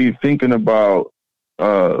can't be thinking about,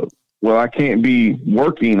 I can't be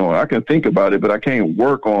working on, I can think about it, but I can't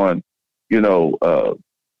work on, I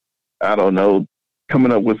don't know,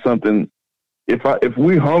 coming up with something. If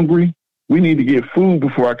we're hungry, we need to get food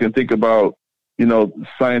before I can think about,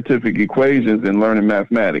 scientific equations and learning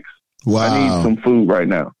mathematics. Wow. I need some food right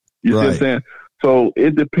now. You see what I'm saying? So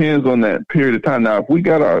it depends on that period of time. Now, if we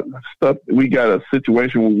got our stuff, we got a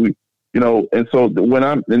situation where we, and so and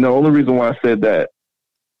the only reason why I said that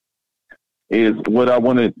is what I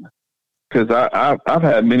wanted, because I've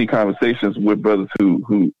had many conversations with brothers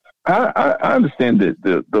who I understand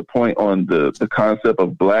the point on the concept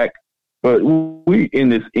of black, but we in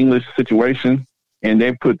this English situation, and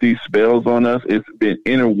they put these spells on us. It's been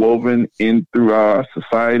interwoven in through our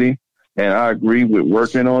society, and I agree with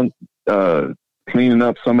working on cleaning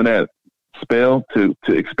up some of that spell to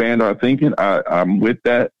expand our thinking. I'm with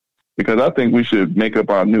that, because I think we should make up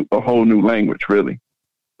a whole new language, really.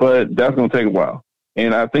 But that's going to take a while.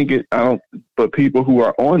 And I think but people who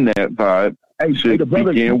are on that vibe should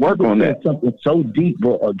begin work on that. Something so deep,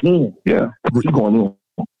 bro. Again. Yeah. You going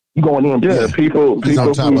in. Yeah. People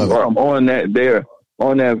who are on that, they're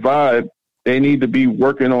on that vibe. They need to be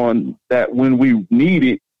working on that when we need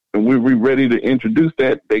it, and we're ready to introduce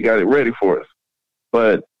that. They got it ready for us.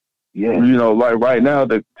 But, like right now,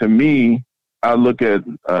 to me, I look at,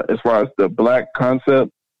 as far as the black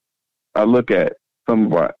concept, I look at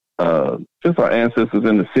some of just our ancestors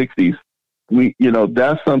in the 60s.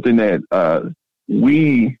 That's something that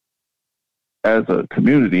we, as a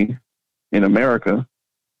community in America,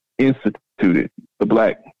 instituted, the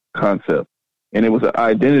black concept. And it was an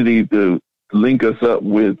identity to link us up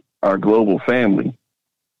with our global family.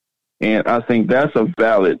 And I think that's a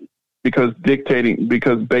valid, because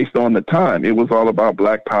based on the time, it was all about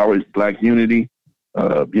black power, black unity.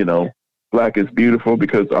 Black is beautiful,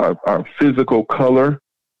 because our physical color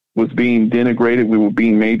was being denigrated. We were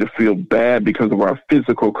being made to feel bad because of our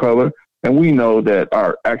physical color. And we know that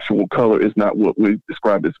our actual color is not what we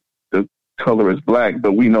describe as the color as black,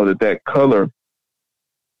 but we know that color,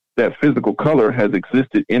 that physical color, has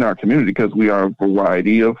existed in our community because we are a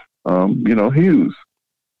variety of, hues.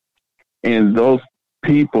 And those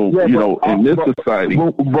people, in this society.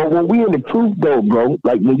 But when we in the truth, though, bro,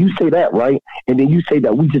 like when you say that, right, and then you say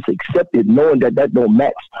that we just accept it, knowing that don't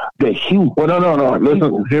match the hue. Well, no.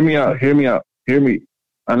 Listen, hear me out.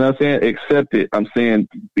 I'm not saying accept it. I'm saying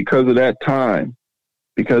because of that time,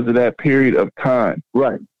 because of that period of time,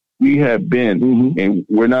 right, we have been, and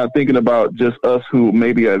we're not thinking about just us who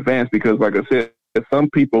may be advanced, because, like I said, some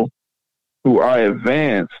people who are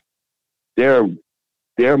advanced,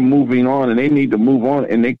 they're moving on, and they need to move on,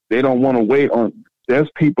 and they don't want to wait on. There's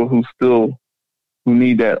people who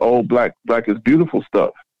need that old black is beautiful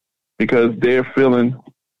stuff, because they're feeling,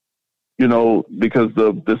 because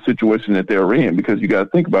the situation that they're in. Because you got to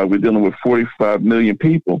think about it, we're dealing with 45 million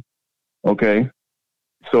people. Okay,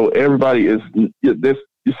 so everybody is this.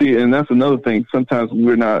 You see, and that's another thing. Sometimes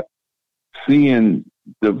we're not seeing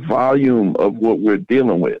the volume of what we're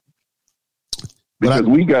dealing with. Because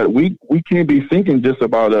we can't be thinking just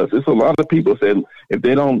about us. It's a lot of people said if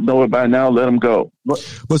they don't know it by now, let them go. But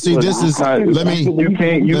see, this is you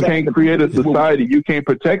can't create a society. You can't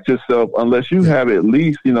protect yourself unless you have at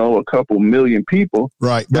least a couple million people.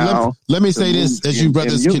 Right. But let me say this as you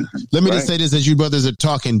brothers. Just say this as you brothers are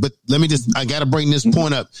talking. But I got to bring this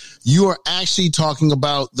point up. You are actually talking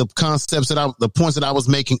about the concepts the points that I was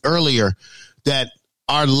making earlier, that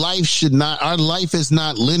our life is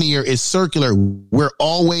not linear, it's circular. We're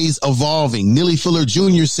always evolving. Neely Fuller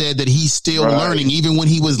Jr. said that he's still learning even when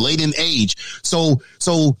he was late in age. So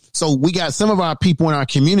we got some of our people in our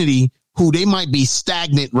community who they might be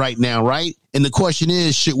stagnant right now, right? And the question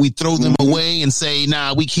is, should we throw them away and say,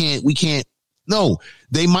 nah, we can't? No,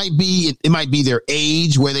 it might be their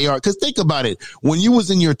age where they are. Because think about it. When you was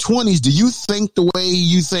in your 20s, do you think the way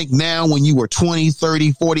you think now when you were 20,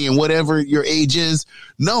 30, 40, and whatever your age is?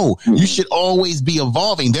 No, you should always be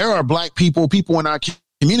evolving. There are black people in our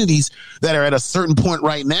communities that are at a certain point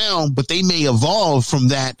right now, but they may evolve from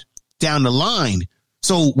that down the line.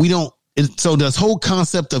 So so this whole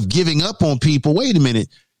concept of giving up on people, wait a minute.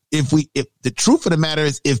 If the truth of the matter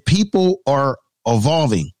is, if people are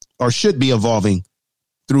evolving, or should be evolving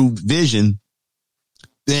through vision,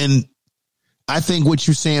 then I think what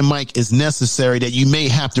you're saying, Mike, is necessary, that you may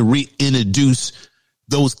have to reintroduce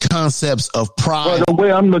those concepts of pride. Well, the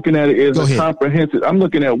way I'm looking at it is comprehensive. I'm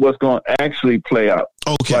looking at what's going to actually play out.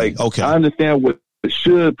 Okay. I understand what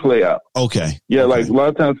should play out. Okay. Yeah, like a lot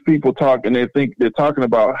of times people talk and they think they're talking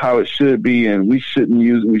about how it should be and we shouldn't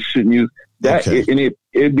use that. Okay. And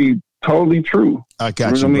it'd be totally true. I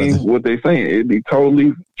got you, know what I mean? What they're saying, it'd be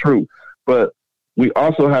totally true. But we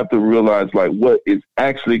also have to realize like what is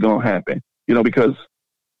actually going to happen, because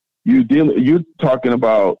you're talking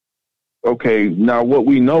about, okay, now what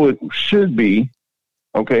we know it should be,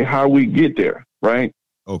 okay, how we get there, right?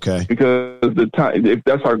 Okay. Because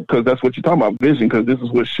because that's what you're talking about, vision, because this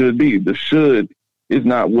is what should be. The should is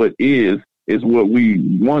not what is what we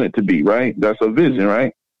want it to be, right? That's a vision,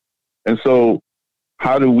 right? And so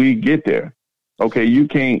how do we get there? Okay, you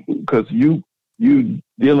can't, because you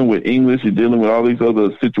dealing with English, you're dealing with all these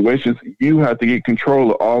other situations. You have to get control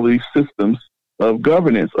of all these systems of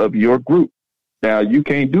governance of your group. Now, you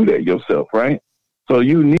can't do that yourself, right? So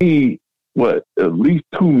you need, at least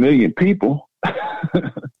 2 million people,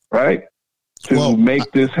 right, to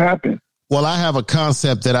make this happen. Well, I have a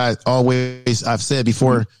concept that I've said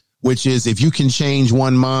before, which is if you can change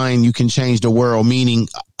one mind, you can change the world. Meaning,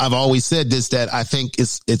 I've always said this, that I think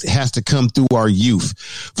it has to come through our youth.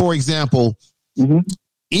 For example,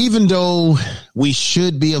 even though we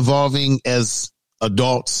should be evolving as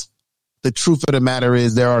adults, the truth of the matter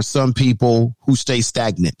is there are some people who stay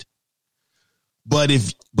stagnant. But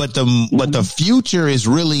the future is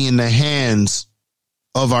really in the hands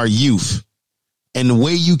of our youth. And the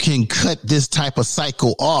way you can cut this type of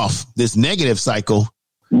cycle off, this negative cycle,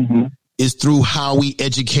 is through how we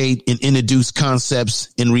educate and introduce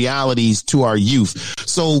concepts and realities to our youth.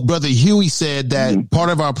 So Brother Huey said that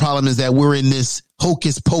part of our problem is that we're in this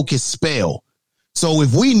hocus pocus spell. So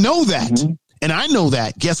if we know that, and I know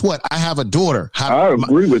that, guess what? I have a daughter. I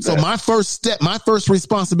agree with that. So my first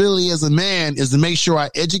responsibility as a man is to make sure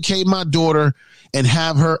I educate my daughter and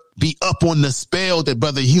have her be up on the spell that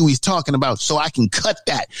Brother Huey's talking about, so I can cut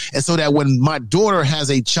that. And so that when my daughter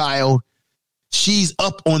has a child, she's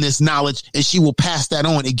up on this knowledge and she will pass that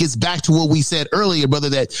on. It gets back to what we said earlier, brother,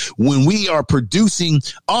 that when we are producing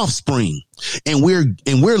offspring and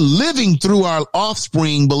we're living through our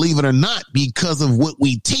offspring, believe it or not, because of what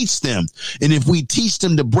we teach them. And if we teach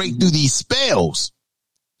them to break through these spells,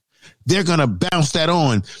 they're going to bounce that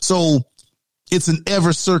on. So it's an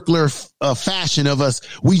ever circular fashion of us.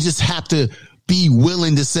 We just have to be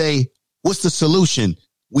willing to say, what's the solution?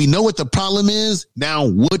 We know what the problem is. Now,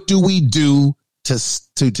 what do we do to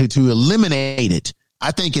eliminate it?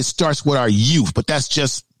 I think it starts with our youth, but that's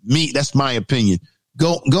just me. That's my opinion.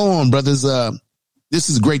 Go on, brothers. This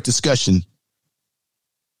is great discussion.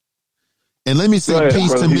 And let me say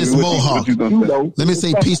peace to Miss Mohawk. Let me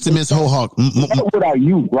say peace to Miss Mohawk. Start with our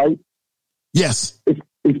youth, right? Yes. It's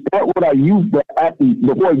start with our youth, but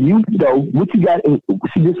before youth, though, what you got in,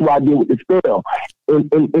 see, this is what I deal with the spell.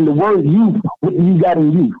 In the word youth, what do you got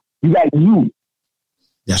in youth? You got youth.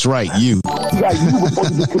 That's right, you. You got you before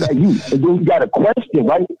you get to that you. And then you got a question,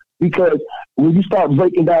 right? Because when you start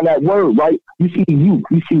breaking down that word, right, you see you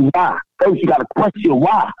see why. First, you got to question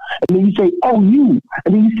why. And then you say, oh, you.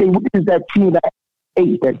 And then you say, what is that T, that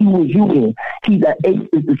H that he was you in? He, that H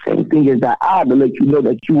is the same thing as that I to let you know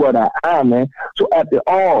that you are that I, man. So after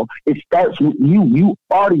all, it starts with you. You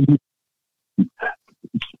are the you.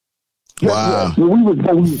 Wow.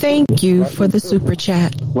 Thank you for the super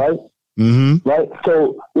chat. Right? Mm-hmm. Right?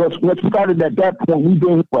 So once we started at that point, we've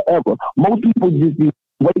been here forever. Most people just be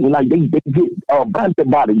waiting, like they get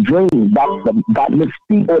blinded by the dream, by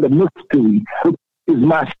mystique or the mystery, which is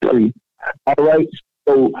my story. All right?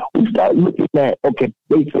 So we start looking at, okay,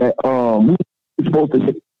 they said we're supposed to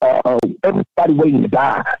get everybody waiting to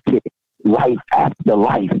die, to get life after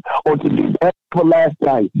life, or to get everlasting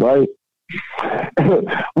life, right?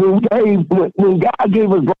 when God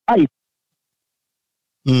gave us life.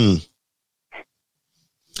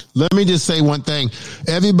 Let me just say one thing.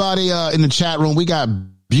 Everybody in the chat room, we got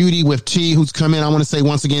Beauty with T who's come in. I want to say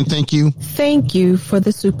once again, thank you. Thank you for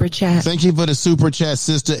the super chat. Thank you for the super chat,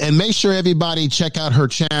 sister. And make sure everybody check out her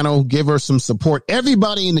channel. Give her some support.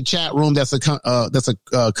 Everybody in the chat room that's a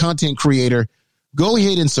content creator, go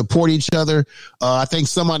ahead and support each other. I think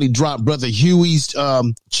somebody dropped Brother Huey's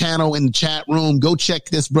channel in the chat room. Go check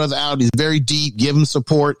this brother out. He's very deep. Give him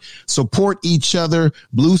support. Support each other.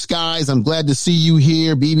 Blue Skies, I'm glad to see you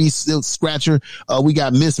here. BB Silk Scratcher. We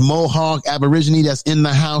got Miss Mohawk Aborigine that's in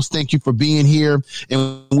the house. Thank you for being here.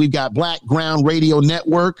 And we've got Black Ground Radio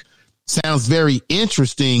Network. Sounds very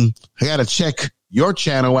interesting. I got to check your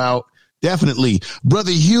channel out. Definitely.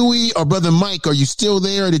 Brother Huey or Brother Mike, are you still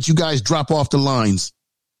there, or did you guys drop off the lines?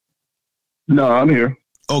 No, I'm here.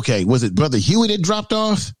 Okay. Was it Brother Huey that dropped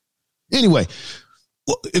off? Anyway,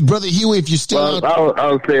 Brother Huey, if you're still out.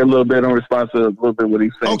 I'll say a little bit in response to a little bit what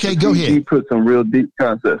he's saying. Okay, go ahead. He put some real deep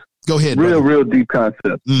concepts. Go ahead. Real deep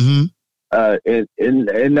concepts. Mm-hmm.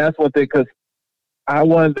 And that's one thing, because I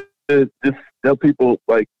wanted to just tell people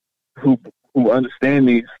like who understand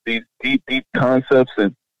these deep concepts.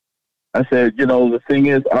 And I said, the thing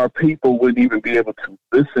is, our people wouldn't even be able to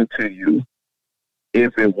listen to you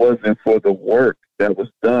if it wasn't for the work that was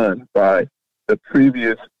done by the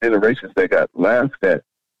previous generations that got laughed at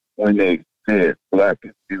when they said black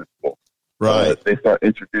is beautiful. Right. They start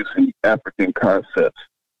introducing African concepts.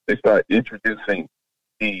 They start introducing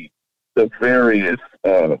the various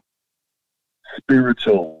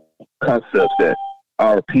spiritual concepts that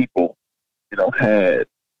our people, had.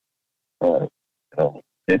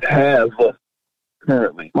 It has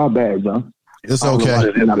currently. My bad, John. It's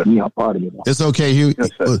okay. It's okay, Huey.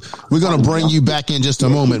 We're going to bring you back in just a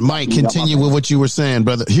moment. Mike, continue with what you were saying,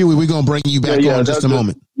 brother. Huey, we're going to bring you back on in just a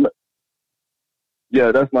moment.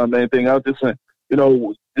 Yeah, that's my main thing. I was just saying,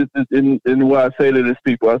 in what I say to these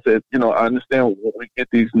people, I said, I understand when we get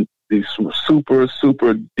these super,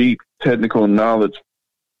 super deep technical knowledge,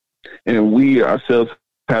 and we ourselves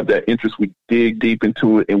have that interest, we dig deep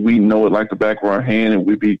into it, and we know it like the back of our hand, and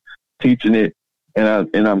we be teaching it. And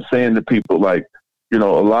I'm saying to people, like, a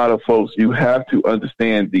lot of folks, you have to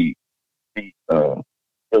understand the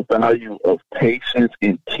value of patience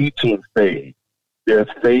in teaching phase. There's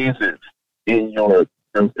phases in your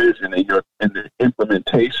vision and in the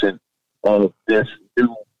implementation of this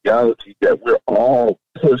new reality that we're all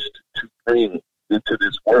pushed to bring into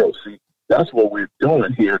this world. See, that's what we're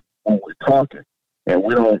doing here when we're talking. And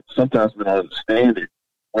sometimes we don't understand it.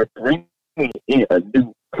 We're bringing in a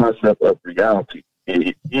new concept of reality. And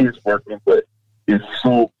it is working, but it's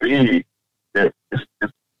so big that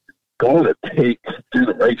it's going to take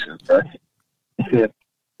generations, right?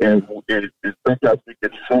 And sometimes we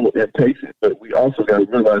get so impatient, but we also got to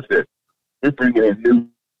realize that we're bringing in new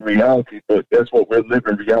reality, but that's what we're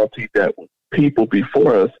living reality that people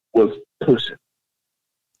before us was pushing.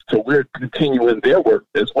 So we're continuing their work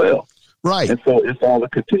as well. Right. And so it's all a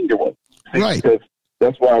continuum. Right. Because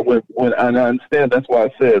that's why when I understand, that's why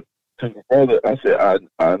I said to my brother, I said,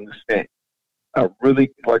 I understand. I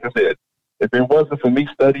really, like I said, if it wasn't for me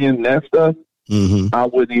studying that stuff, I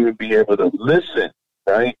wouldn't even be able to listen,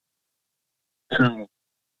 right, to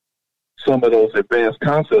some of those advanced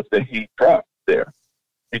concepts that he dropped there,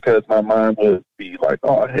 because my mind would be like,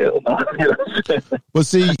 oh, hell no. Well,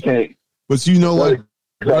 see, but you know what,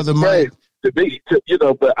 Brother Mike?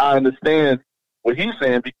 But I understand what he's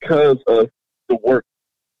saying because of the work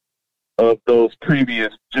of those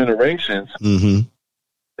previous generations,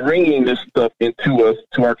 bringing this stuff into us,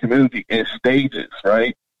 to our community in stages,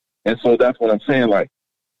 right? And so that's what I'm saying. Like,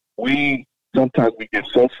 sometimes we get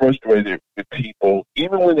so frustrated with people,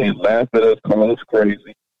 even when they laugh at us, call us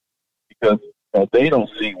crazy, because they don't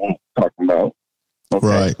see what we're talking about. Okay?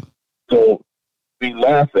 Right. So they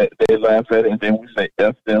laugh at it, and then we say,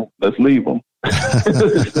 F them, let's leave them.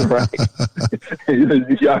 Right?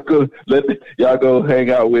 y'all go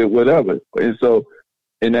hang out with whatever. And so,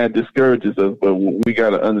 and that discourages us, but we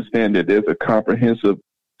got to understand that there's a comprehensive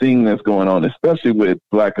thing that's going on, especially with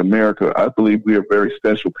Black America. I believe we are very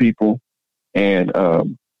special people, and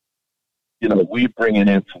we bringing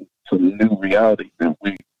in some new realities, and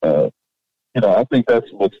we, I think that's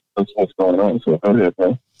what's going on. So go ahead,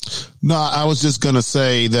 bro. No, I was just gonna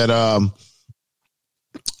say that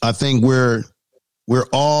I think we're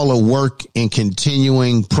all a work and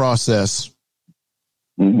continuing process,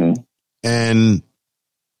 and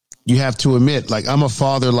you have to admit, like, I'm a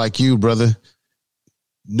father like you, brother.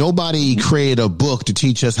 Nobody created a book to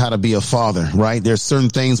teach us how to be a father, right? There's certain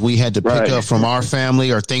things we had to pick up from our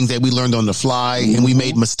family or things that we learned on the fly, and we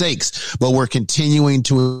made mistakes, but we're continuing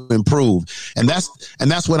to improve. And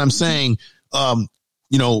that's what I'm saying.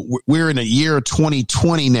 We're in a year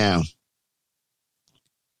 2020 now.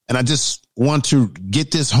 And I just want to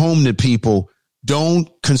get this home to people. Don't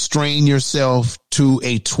constrain yourself to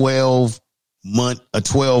a 12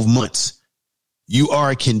 months. You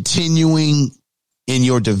are continuing in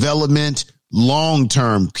your development long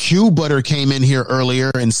term. Q Butter came in here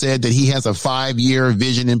earlier and said that he has a 5-year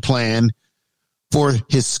vision and plan for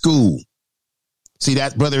his school. See,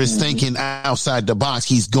 that brother is thinking outside the box.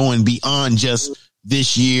 He's going beyond just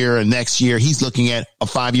this year and next year. He's looking at a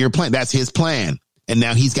 5-year plan. That's his plan. And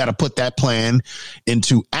now he's got to put that plan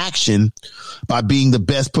into action by being the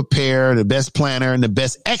best prepared, the best planner, and the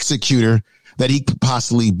best executor that he could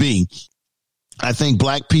possibly be. I think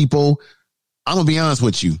Black people, I'm going to be honest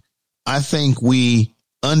with you, I think we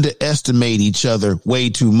underestimate each other way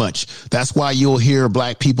too much. That's why you'll hear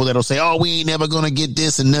Black people that'll say, oh, we ain't never going to get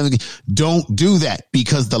this and never. Don't do that,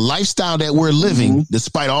 because the lifestyle that we're living,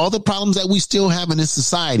 despite all the problems that we still have in this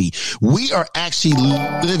society, we are actually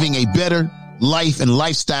living a better life and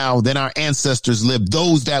lifestyle than our ancestors lived,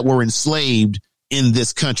 those that were enslaved in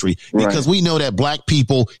this country, because we know that Black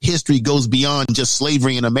people history goes beyond just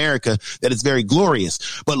slavery in America, that it's very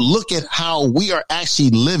glorious. But look at how we are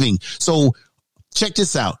actually living. So check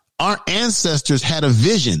this out. Our ancestors had a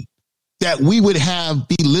vision that we would have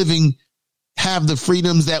the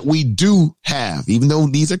freedoms that we do have, even though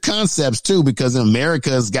these are concepts too, because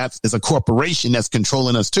America is a corporation that's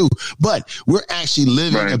controlling us too. But we're actually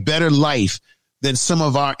living a better life than some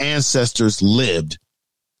of our ancestors lived,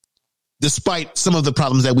 despite some of the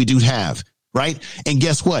problems that we do have, right? And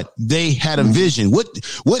guess what? They had a vision. What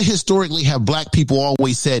historically have Black people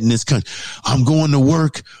always said in this country? I'm going to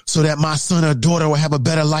work so that my son or daughter will have a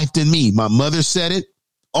better life than me. My mother said it.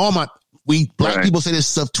 Black people say this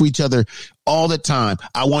stuff to each other all the time.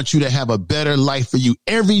 I want you to have a better life for you.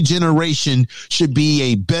 Every generation should be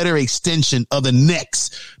a better extension of the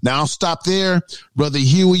next. Now I'll stop there. Brother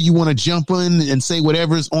Huey, you want to jump in and say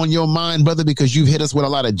whatever's on your mind, brother, because you've hit us with a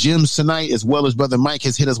lot of gems tonight, as well as Brother Mike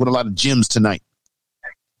has hit us with a lot of gems tonight.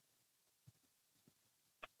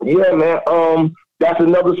 Yeah, man. That's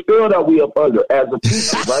another spell that we up under as a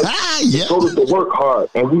people, right? They told us to work hard,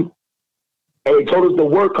 and they told us to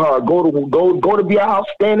work hard, go to be an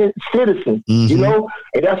outstanding citizen, you know?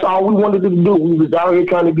 And that's all we wanted to do. We was out here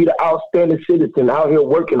trying to be the outstanding citizen, out here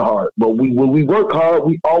working hard. But when we work hard,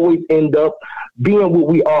 we always end up being what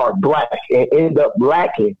we are, Black, and end up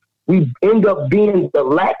lacking. We end up being the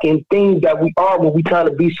lacking things that we are when we trying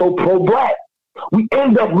to be so pro-Black. We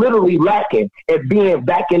end up literally lacking and being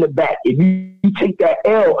back in the back. If you take that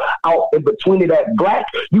L out in between of that Black,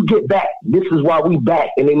 you get back. This is why we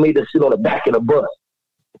back, and they made us sit on the back of the bus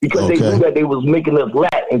because they knew that they was making us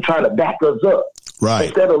lack and trying to back us up, right?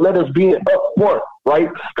 Instead of let us be up front, right?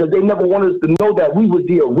 Because they never wanted us to know that we was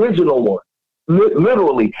the original one.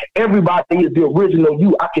 Literally, everybody is the original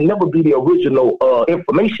you. I can never be the original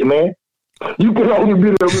information, man. You can only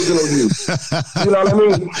be the original you. You know what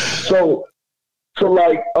I mean? So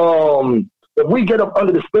like, if we get up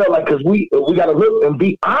under the spell, like, cause we got to look and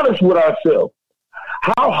be honest with ourselves.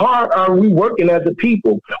 How hard are we working as a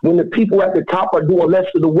people when the people at the top are doing less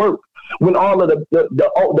of the work? When all of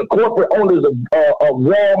the corporate owners of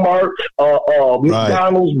Walmart,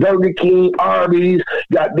 McDonald's, Burger King, Arby's,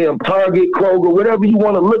 goddamn Target, Kroger, whatever you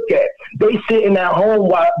want to look at, they sitting at home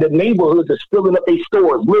while the neighborhoods are filling up their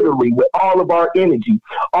stores, literally, with all of our energy,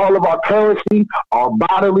 all of our currency, our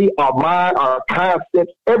bodily, our mind, our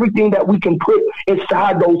concepts, everything that we can put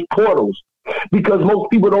inside those portals. Because most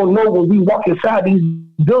people don't know when we walk inside these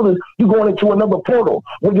buildings, you're going into another portal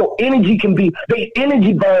where your energy can be. They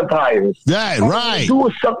energy vampires. Right. Do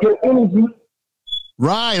is suck your energy.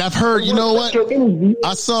 Right. I've heard, you know what?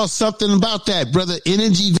 I saw something about that, brother.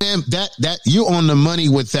 Energy vamp, that you're on the money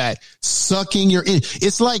with that. Sucking your,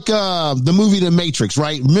 it's like, the movie The Matrix,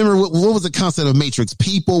 right? Remember what was the concept of Matrix?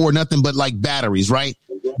 People were nothing but like batteries, right?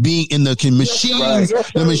 Being in the machines,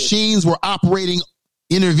 the machines were operating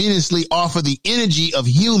intravenously off of the energy of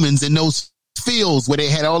humans in those fields where they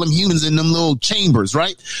had all them humans in them little chambers,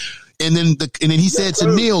 right? And then he said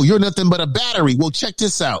to Neil, you're nothing but a battery. Well, check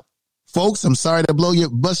this out. Folks, I'm sorry to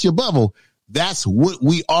bust your bubble. That's what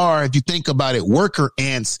we are. If you think about it, worker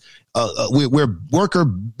ants, we're worker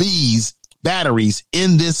bees, batteries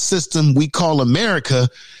in this system we call America,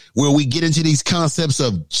 where we get into these concepts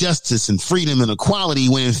of justice and freedom and equality,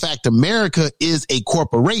 when in fact, America is a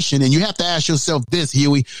corporation. And you have to ask yourself this,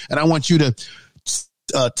 Huey, and I want you to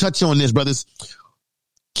touch on this, brothers.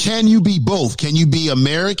 Can you be both? Can you be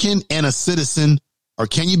American and a citizen? Or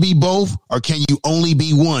can you be both? Or can you only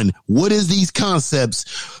be one? What is these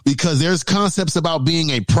concepts? Because there's concepts about being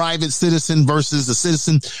a private citizen versus a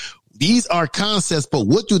citizen. These are concepts, but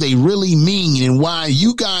what do they really mean? And why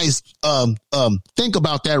you guys think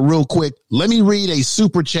about that real quick. Let me read a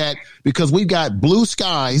super chat, because we've got Blue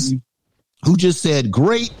Skies who just said,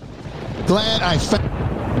 great. Glad I found.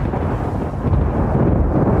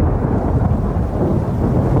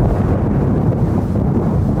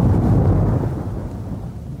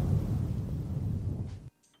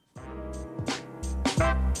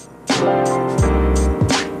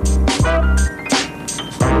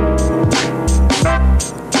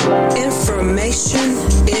 Information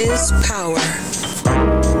is power.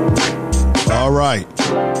 All right.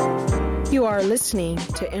 You are listening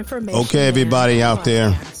to Information. Okay, everybody out there.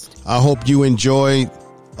 I hope you enjoyed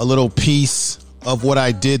a little piece of what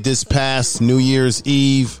I did this past New Year's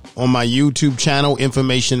Eve on my YouTube channel,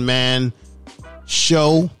 Information Man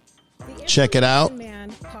Show. Check it out. The Information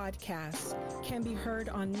Man podcast can be heard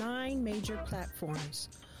on 9 major platforms.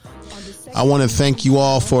 I want to thank you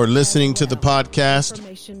all for listening to the podcast.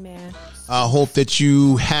 I hope that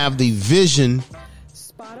you have the vision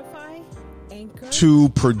to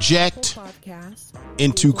project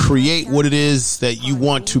and to create what it is that you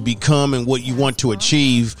want to become and what you want to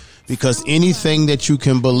achieve, because anything that you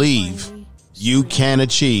can believe, you can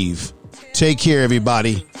achieve. Take care,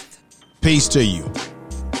 everybody. Peace to you.